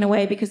been taken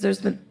away because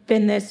there's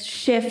been this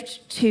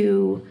shift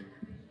to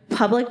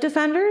public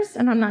defenders.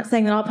 And I'm not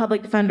saying that all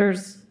public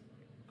defenders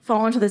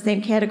fall into the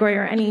same category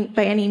or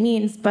by any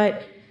means,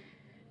 but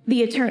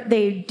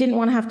they didn't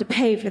want to have to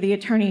pay for the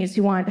attorneys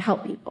who wanted to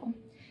help people.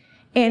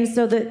 And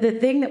so the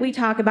thing that we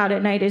talk about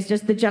at night is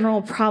just the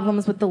general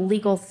problems with the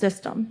legal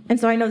system. And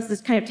so I know this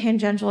is kind of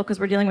tangential because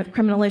we're dealing with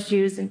criminal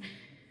issues,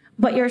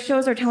 but your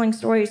shows are telling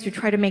stories to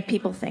try to make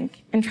people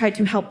think and try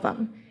to help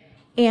them.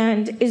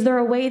 And is there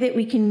a way that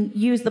we can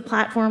use the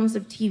platforms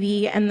of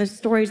TV and the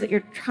stories that you're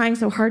trying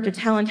so hard to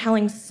tell and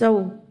telling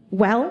so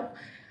well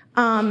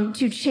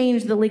to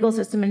change the legal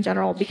system in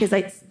general? Because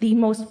it's the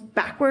most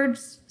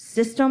backwards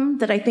system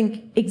that I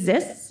think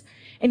exists.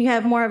 And you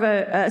have more of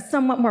a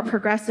somewhat more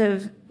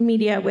progressive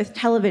media with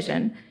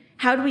television.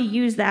 How do we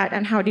use that,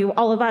 and how do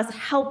all of us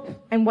help,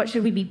 and what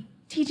should we be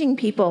teaching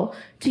people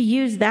to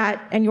use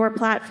that and your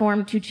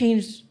platform to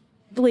change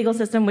the legal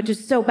system, which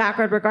is so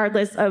backward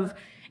regardless of,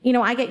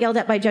 I get yelled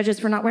at by judges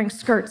for not wearing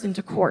skirts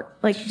into court,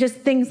 like just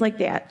things like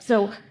that.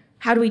 So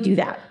how do we do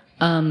that?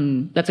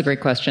 That's a great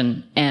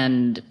question.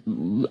 And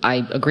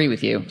I agree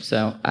with you.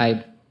 So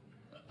I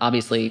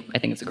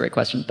think it's a great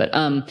question, but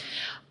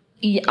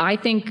I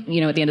think, at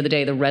the end of the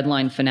day, the Red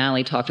Line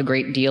finale talked a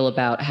great deal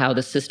about how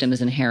the system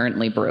is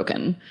inherently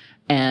broken,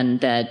 and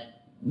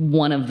that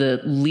one of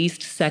the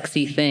least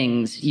sexy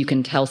things you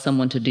can tell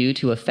someone to do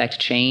to affect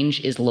change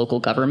is local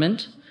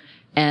government.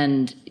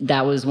 And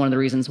that was one of the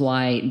reasons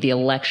why the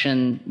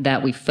election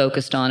that we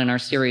focused on in our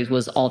series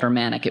was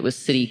aldermanic. It was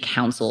city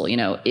council.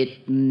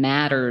 It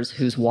matters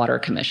who's water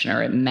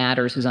commissioner. It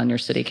matters who's on your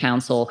city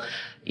council.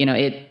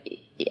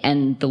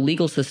 And the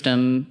legal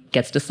system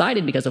gets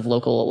decided because of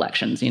local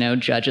elections.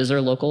 Judges are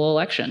local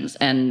elections.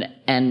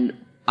 And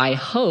I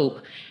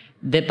hope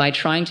that by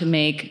trying to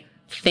make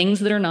things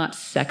that are not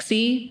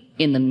sexy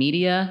in the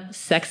media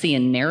sexy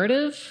in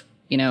narrative,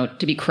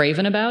 to be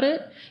craven about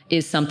it,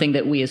 is something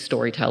that we as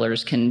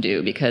storytellers can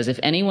do. Because if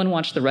anyone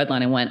watched the Red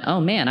Line and went, oh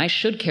man, I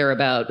should care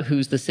about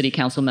who's the city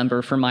council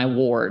member for my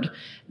ward,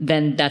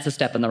 then that's a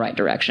step in the right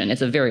direction.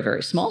 It's a very,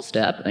 very small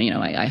step.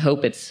 I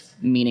hope it's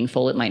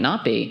meaningful. It might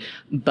not be.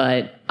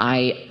 But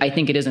I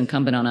think it is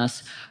incumbent on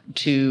us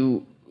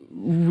to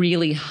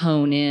really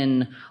hone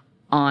in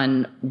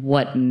on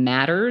what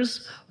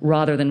matters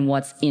rather than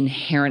what's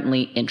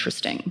inherently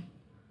interesting.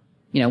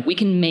 We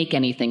can make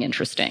anything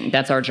interesting.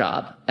 That's our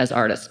job as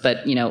artists.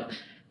 But,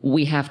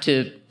 we have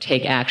to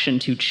take action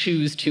to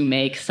choose to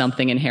make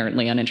something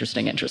inherently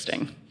uninteresting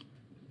interesting.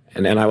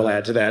 And I will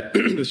add to that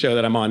the show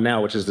that I'm on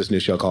now, which is this new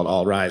show called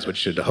All Rise, which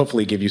should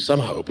hopefully give you some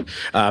hope.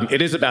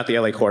 It is about the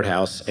LA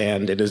courthouse,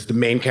 and it is the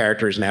main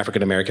character is an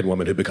African-American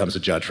woman who becomes a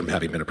judge from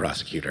having been a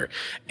prosecutor.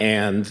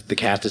 And the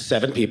cast is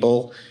 7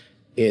 people.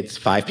 It's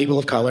 5 people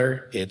of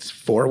color. It's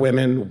 4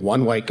 women,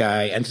 1 white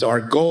guy. And so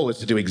our goal is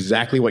to do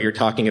exactly what you're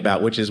talking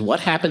about, which is what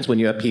happens when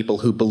you have people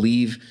who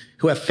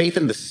have faith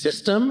in the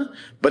system,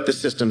 but the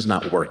system's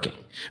not working.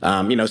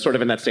 Sort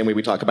of in that same way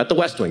we talk about the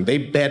West Wing.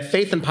 They had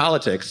faith in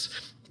politics,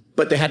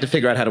 but they had to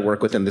figure out how to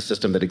work within the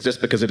system that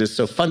exists because it is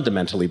so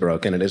fundamentally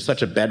broken. It is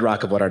such a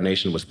bedrock of what our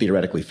nation was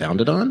theoretically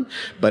founded on,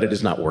 but it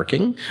is not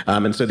working.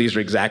 And so these are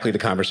exactly the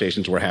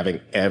conversations we're having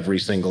every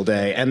single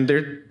day. And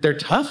they're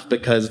tough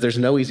because there's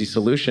no easy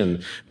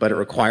solution, but it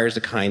requires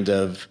a kind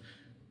of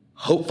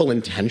hopeful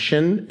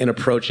intention in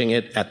approaching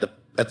it at the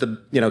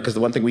because the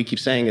one thing we keep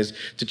saying is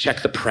to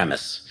check the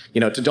premise.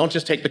 To don't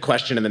just take the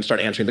question and then start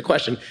answering the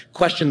question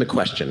the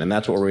question. And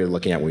that's what we're really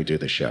looking at when we do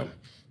this show.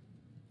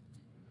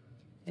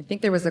 I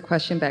think there was a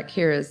question back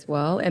here as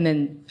well. And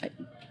then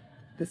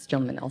this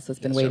gentleman else has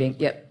been waiting.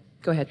 Yep.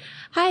 Go ahead.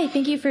 Hi,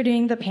 thank you for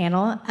doing the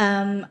panel.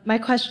 My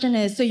question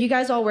is, so you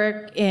guys all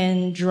work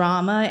in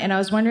drama, and I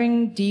was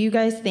wondering, do you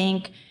guys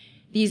think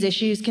these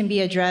issues can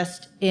be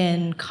addressed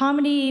in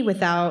comedy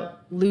without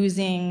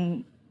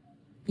losing,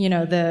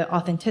 the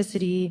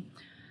authenticity?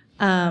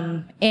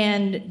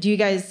 And do you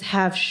guys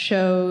have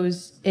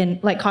shows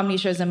comedy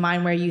shows in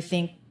mind where you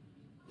think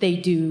they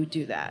do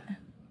that?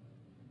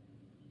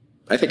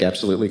 I think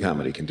absolutely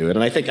comedy can do it.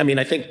 And I think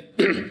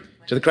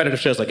to the credit of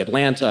shows like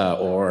Atlanta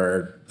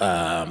or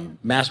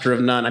Master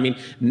of None,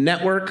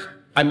 Network,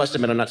 I must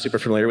admit I'm not super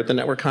familiar with the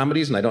network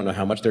comedies, and I don't know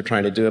how much they're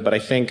trying to do it, but I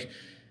think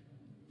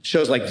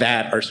shows like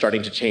that are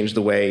starting to change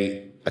the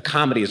way a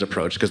comedy is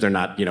approached because they're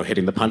not,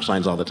 hitting the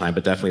punchlines all the time,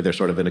 but definitely they're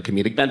sort of in a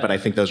comedic bent. But I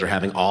think those are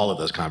having all of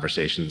those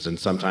conversations, and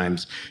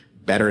sometimes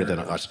better than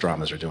us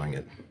dramas are doing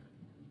it.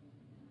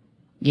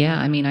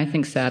 Yeah, I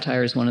think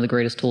satire is one of the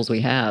greatest tools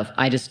we have.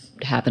 I just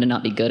happen to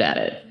not be good at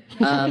it.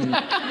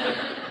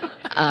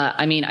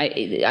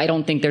 I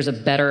don't think there's a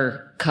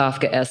better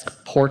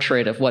Kafkaesque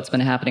portrait of what's been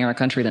happening in our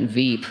country than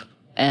Veep.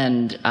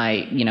 And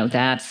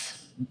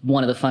that's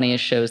one of the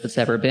funniest shows that's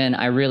ever been.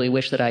 I really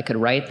wish that I could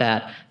write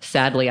that.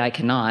 Sadly, I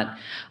cannot.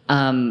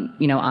 I'm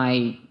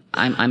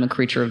a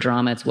creature of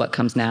drama. It's what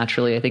comes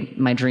naturally. I think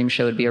my dream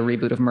show would be a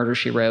reboot of Murder,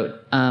 She Wrote.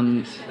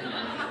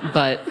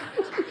 But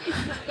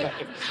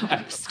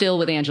still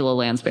with Angela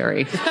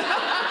Lansbury.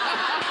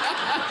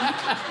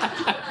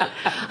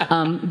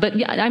 But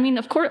yeah,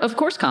 of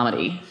course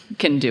comedy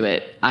can do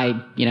it.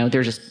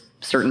 There's just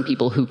certain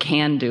people who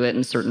can do it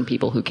and certain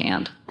people who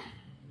can't.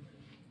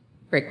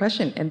 Great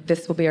question. And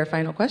this will be our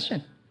final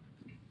question.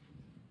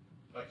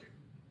 Thank you.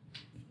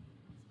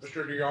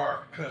 Mr. DR,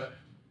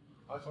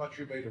 I thought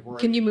you made a very...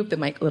 Can you move the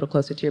mic a little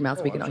closer to your mouth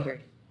so we can all hear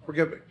you?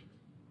 Forgive me.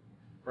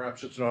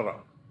 Perhaps it's not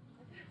on.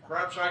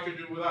 Perhaps I could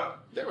do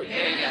without it. There we go.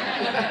 There you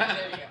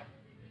go.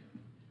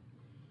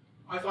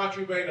 I thought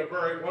you made a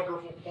very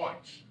wonderful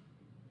point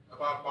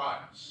about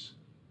bias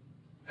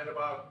and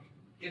about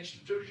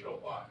institutional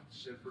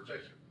bias in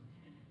particular.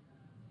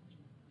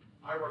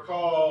 I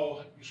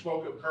recall you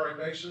spoke of Perry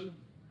Mason.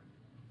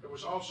 There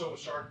was also a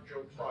Sergeant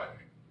Joe Friday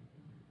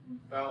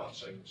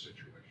balancing the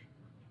situation.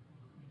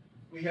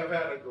 We have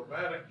had a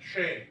dramatic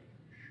change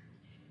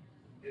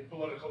in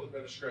political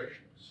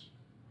administrations.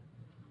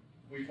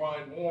 We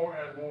find more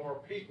and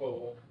more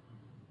people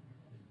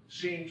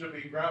seem to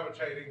be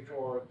gravitating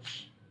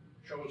towards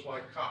shows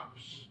like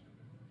Cops.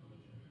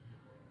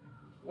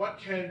 What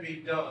can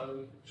be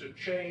done to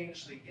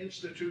change the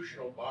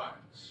institutional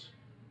bias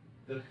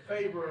that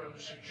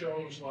favors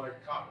shows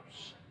like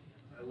Cops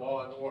and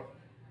Law and Order?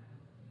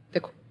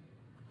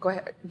 Go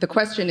ahead. The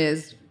question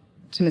is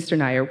to Mr.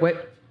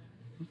 Nyer,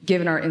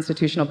 given our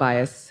institutional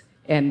bias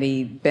and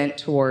the bent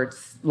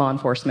towards law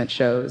enforcement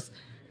shows,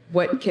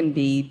 what can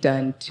be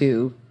done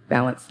to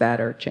balance that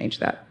or change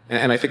that?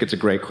 And I think it's a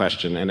great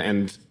question.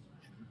 And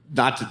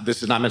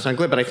this is not meant to sound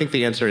glib, but I think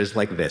the answer is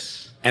like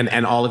this.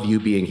 And all of you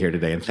being here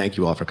today, and thank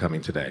you all for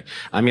coming today.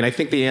 I mean, I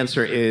think the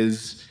answer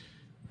is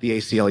the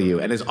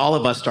ACLU, and is all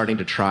of us starting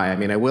to try. I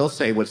mean, I will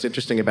say what's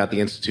interesting about the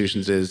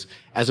institutions is,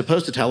 as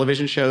opposed to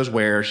television shows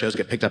where shows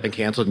get picked up and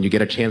canceled and you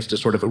get a chance to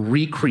sort of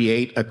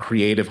recreate a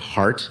creative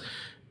heart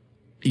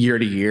year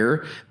to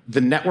year,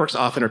 the networks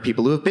often are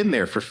people who have been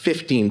there for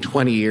 15,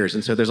 20 years.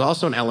 And so there's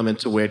also an element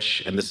to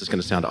which, and this is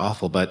going to sound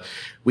awful, but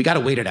we got to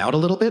wait it out a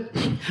little bit.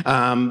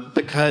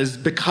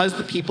 Because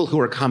the people who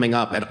are coming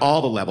up at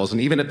all the levels,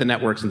 and even at the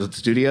networks and the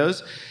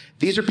studios,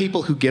 these are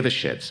people who give a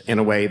shit in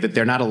a way that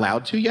they're not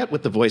allowed to yet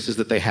with the voices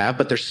that they have,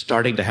 but they're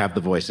starting to have the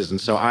voices.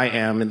 And so I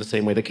am, in the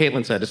same way that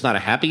Caitlin said, it's not a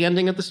happy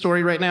ending of the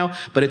story right now,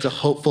 but it's a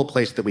hopeful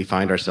place that we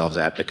find ourselves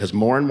at, because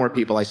more and more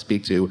people I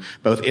speak to,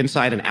 both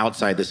inside and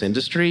outside this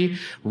industry,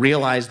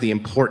 realize the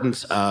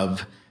importance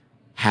of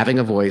having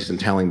a voice and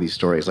telling these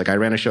stories. Like, I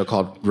ran a show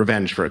called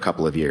Revenge for a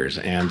couple of years,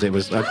 and it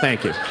was,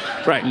 thank you.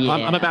 Right, yeah.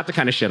 I'm about to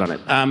kind of shit on it.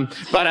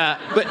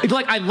 But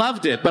like, I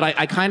loved it, but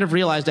I kind of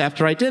realized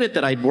after I did it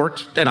that I'd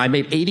worked, and I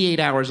made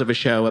 88 hours of a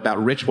show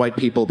about rich white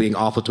people being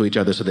awful to each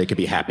other so they could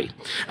be happy.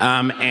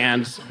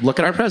 And look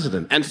at our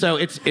president. And so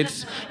it's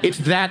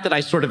that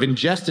I sort of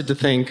ingested to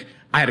think,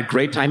 I had a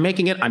great time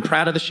making it. I'm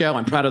proud of the show.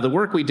 I'm proud of the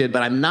work we did,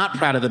 but I'm not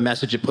proud of the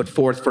message it put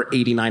forth for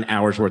 89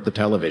 hours worth of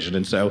television.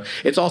 And so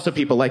it's also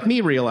people like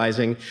me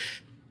realizing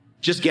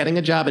just getting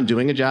a job and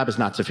doing a job is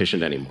not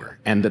sufficient anymore.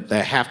 And that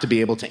I have to be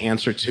able to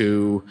answer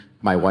to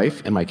my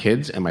wife and my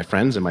kids and my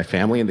friends and my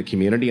family and the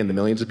community and the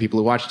millions of people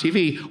who watch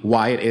TV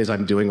why it is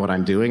I'm doing what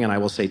I'm doing. And I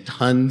will say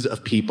tons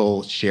of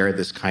people share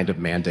this kind of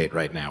mandate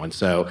right now. And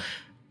so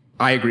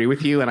I agree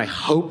with you, and I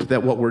hope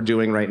that what we're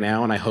doing right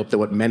now, and I hope that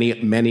what many,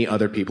 many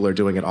other people are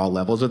doing at all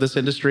levels of this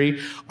industry,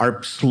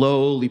 are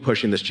slowly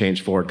pushing this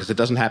change forward, because it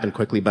doesn't happen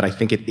quickly, but I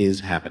think it is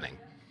happening.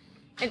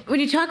 And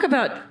when you talk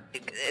about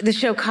the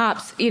show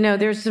Cops, you know,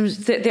 there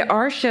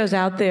are shows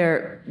out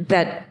there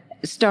that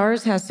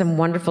Starz has some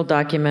wonderful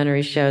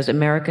documentary shows.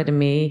 America to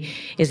Me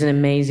is an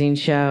amazing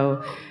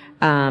show.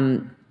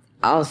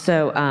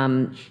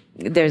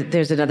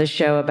 There's another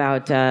show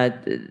about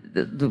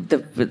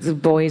the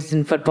boys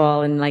in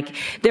football, and like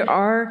there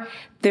are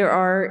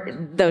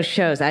those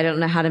shows. I don't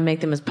know how to make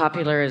them as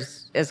popular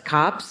as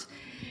Cops,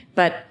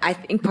 but I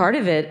think part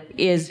of it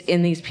is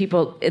in these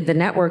people, the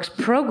networks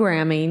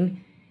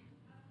programming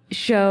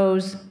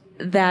shows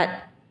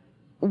that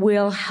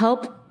will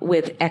help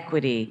with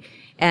equity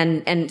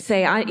and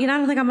say, I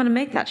don't think I'm going to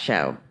make that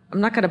show.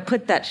 I'm not going to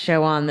put that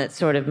show on that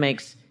sort of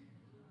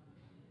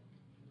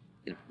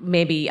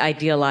maybe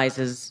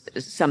idealizes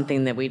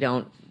something that we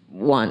don't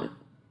want.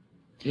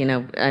 You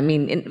know, I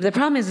mean, the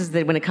problem is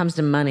that when it comes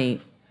to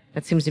money,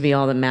 that seems to be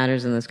all that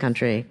matters in this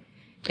country.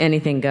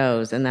 Anything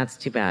goes, and that's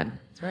too bad.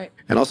 That's right.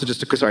 And also, just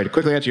to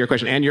quickly answer your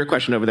question, and your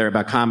question over there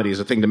about comedy,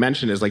 is a thing to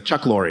mention is like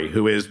Chuck Lorre,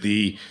 who is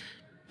the,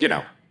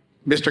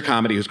 Mr.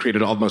 Comedy, who's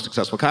created all the most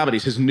successful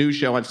comedies. His new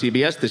show on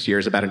CBS this year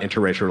is about an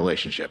interracial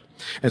relationship.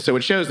 And so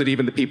it shows that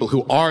even the people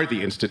who are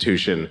the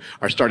institution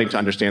are starting to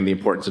understand the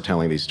importance of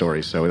telling these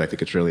stories. So I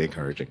think it's really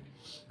encouraging.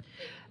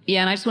 Yeah,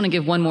 and I just want to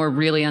give one more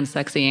really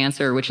unsexy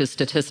answer, which is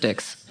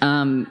statistics.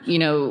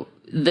 The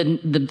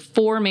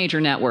four major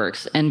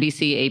networks,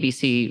 NBC,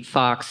 ABC,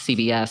 Fox,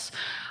 CBS,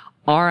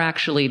 are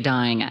actually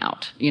dying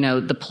out.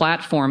 The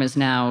platform is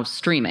now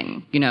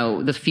streaming.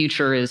 The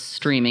future is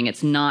streaming.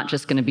 It's not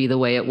just going to be the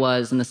way it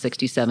was in the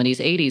 60s, 70s,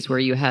 80s, where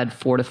you had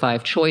 4 to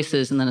 5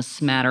 choices and then a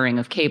smattering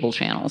of cable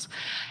channels.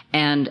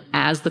 And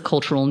as the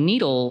cultural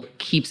needle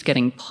keeps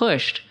getting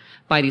pushed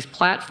by these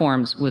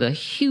platforms with a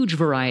huge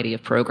variety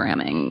of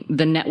programming,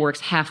 the networks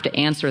have to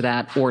answer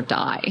that or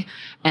die.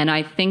 And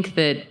I think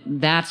that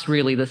that's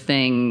really the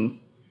thing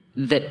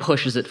that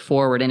pushes it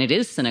forward. And it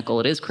is cynical.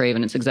 It is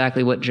craven. It's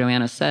exactly what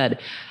Joanna said.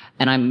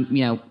 And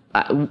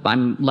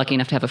I'm lucky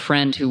enough to have a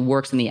friend who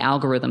works in the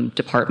algorithm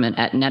department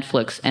at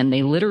Netflix, and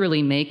they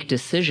literally make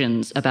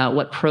decisions about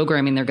what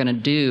programming they're going to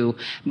do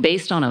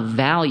based on a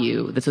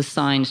value that's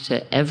assigned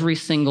to every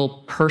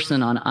single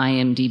person on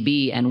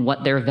IMDb and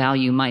what their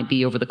value might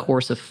be over the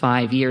course of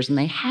 5 years. And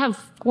they have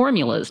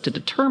formulas to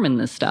determine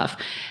this stuff.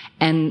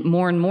 And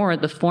more,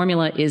 the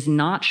formula is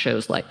not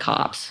shows like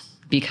Cops.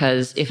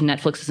 Because if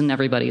Netflix is in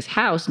everybody's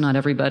house, not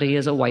everybody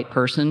is a white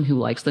person who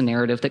likes the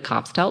narrative that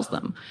Cops tells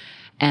them.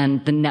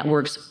 And the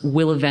networks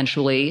will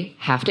eventually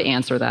have to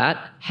answer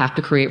that, have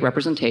to create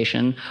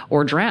representation,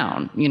 or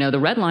drown. The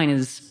red line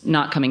is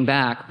not coming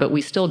back, but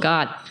we still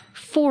got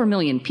 4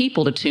 million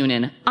people to tune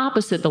in,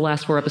 opposite the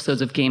last 4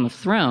 episodes of Game of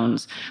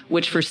Thrones,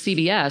 which for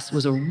CBS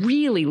was a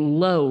really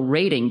low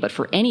rating, but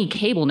for any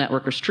cable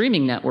network or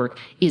streaming network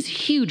is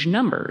huge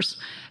numbers.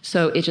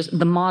 So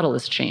the model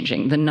is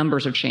changing, the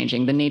numbers are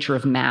changing, the nature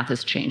of math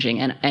is changing.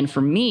 And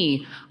for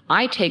me,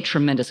 I take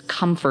tremendous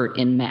comfort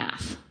in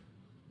math.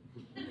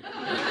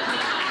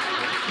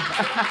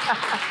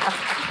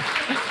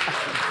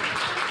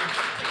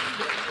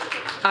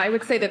 I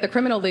would say that the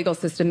criminal legal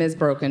system is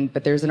broken,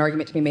 but there's an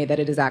argument to be made that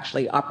it is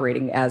actually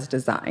operating as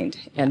designed.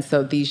 And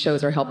so these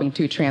shows are helping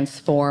to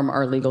transform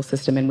our legal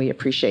system, and we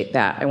appreciate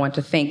that. I want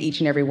to thank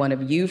each and every one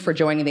of you for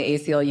joining the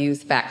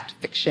ACLU's Fact,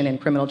 Fiction, and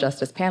Criminal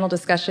Justice panel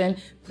discussion.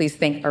 Please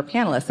thank our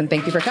panelists, and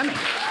thank you for coming.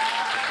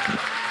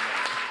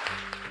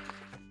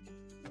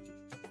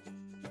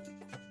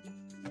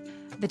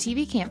 The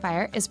TV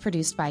Campfire is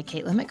produced by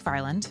Caitlin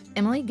McFarland,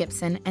 Emily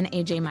Gibson, and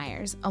AJ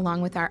Myers,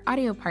 along with our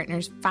audio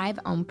partners, 5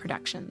 Ohm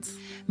Productions.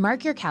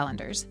 Mark your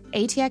calendars.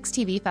 ATX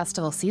TV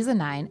Festival Season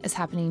 9 is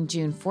happening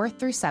June 4th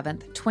through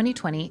 7th,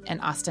 2020 in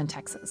Austin,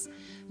 Texas.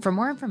 For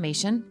more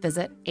information,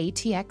 visit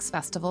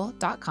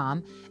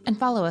atxfestival.com and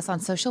follow us on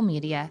social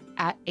media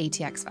at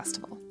ATX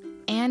Festival.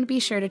 And be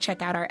sure to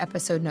check out our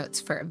episode notes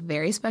for a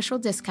very special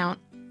discount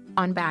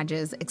on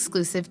badges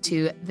exclusive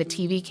to the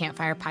TV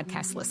Campfire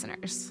podcast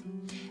listeners.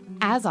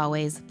 As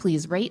always,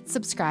 please rate,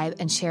 subscribe,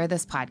 and share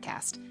this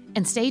podcast.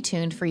 And stay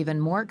tuned for even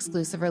more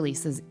exclusive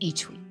releases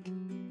each week.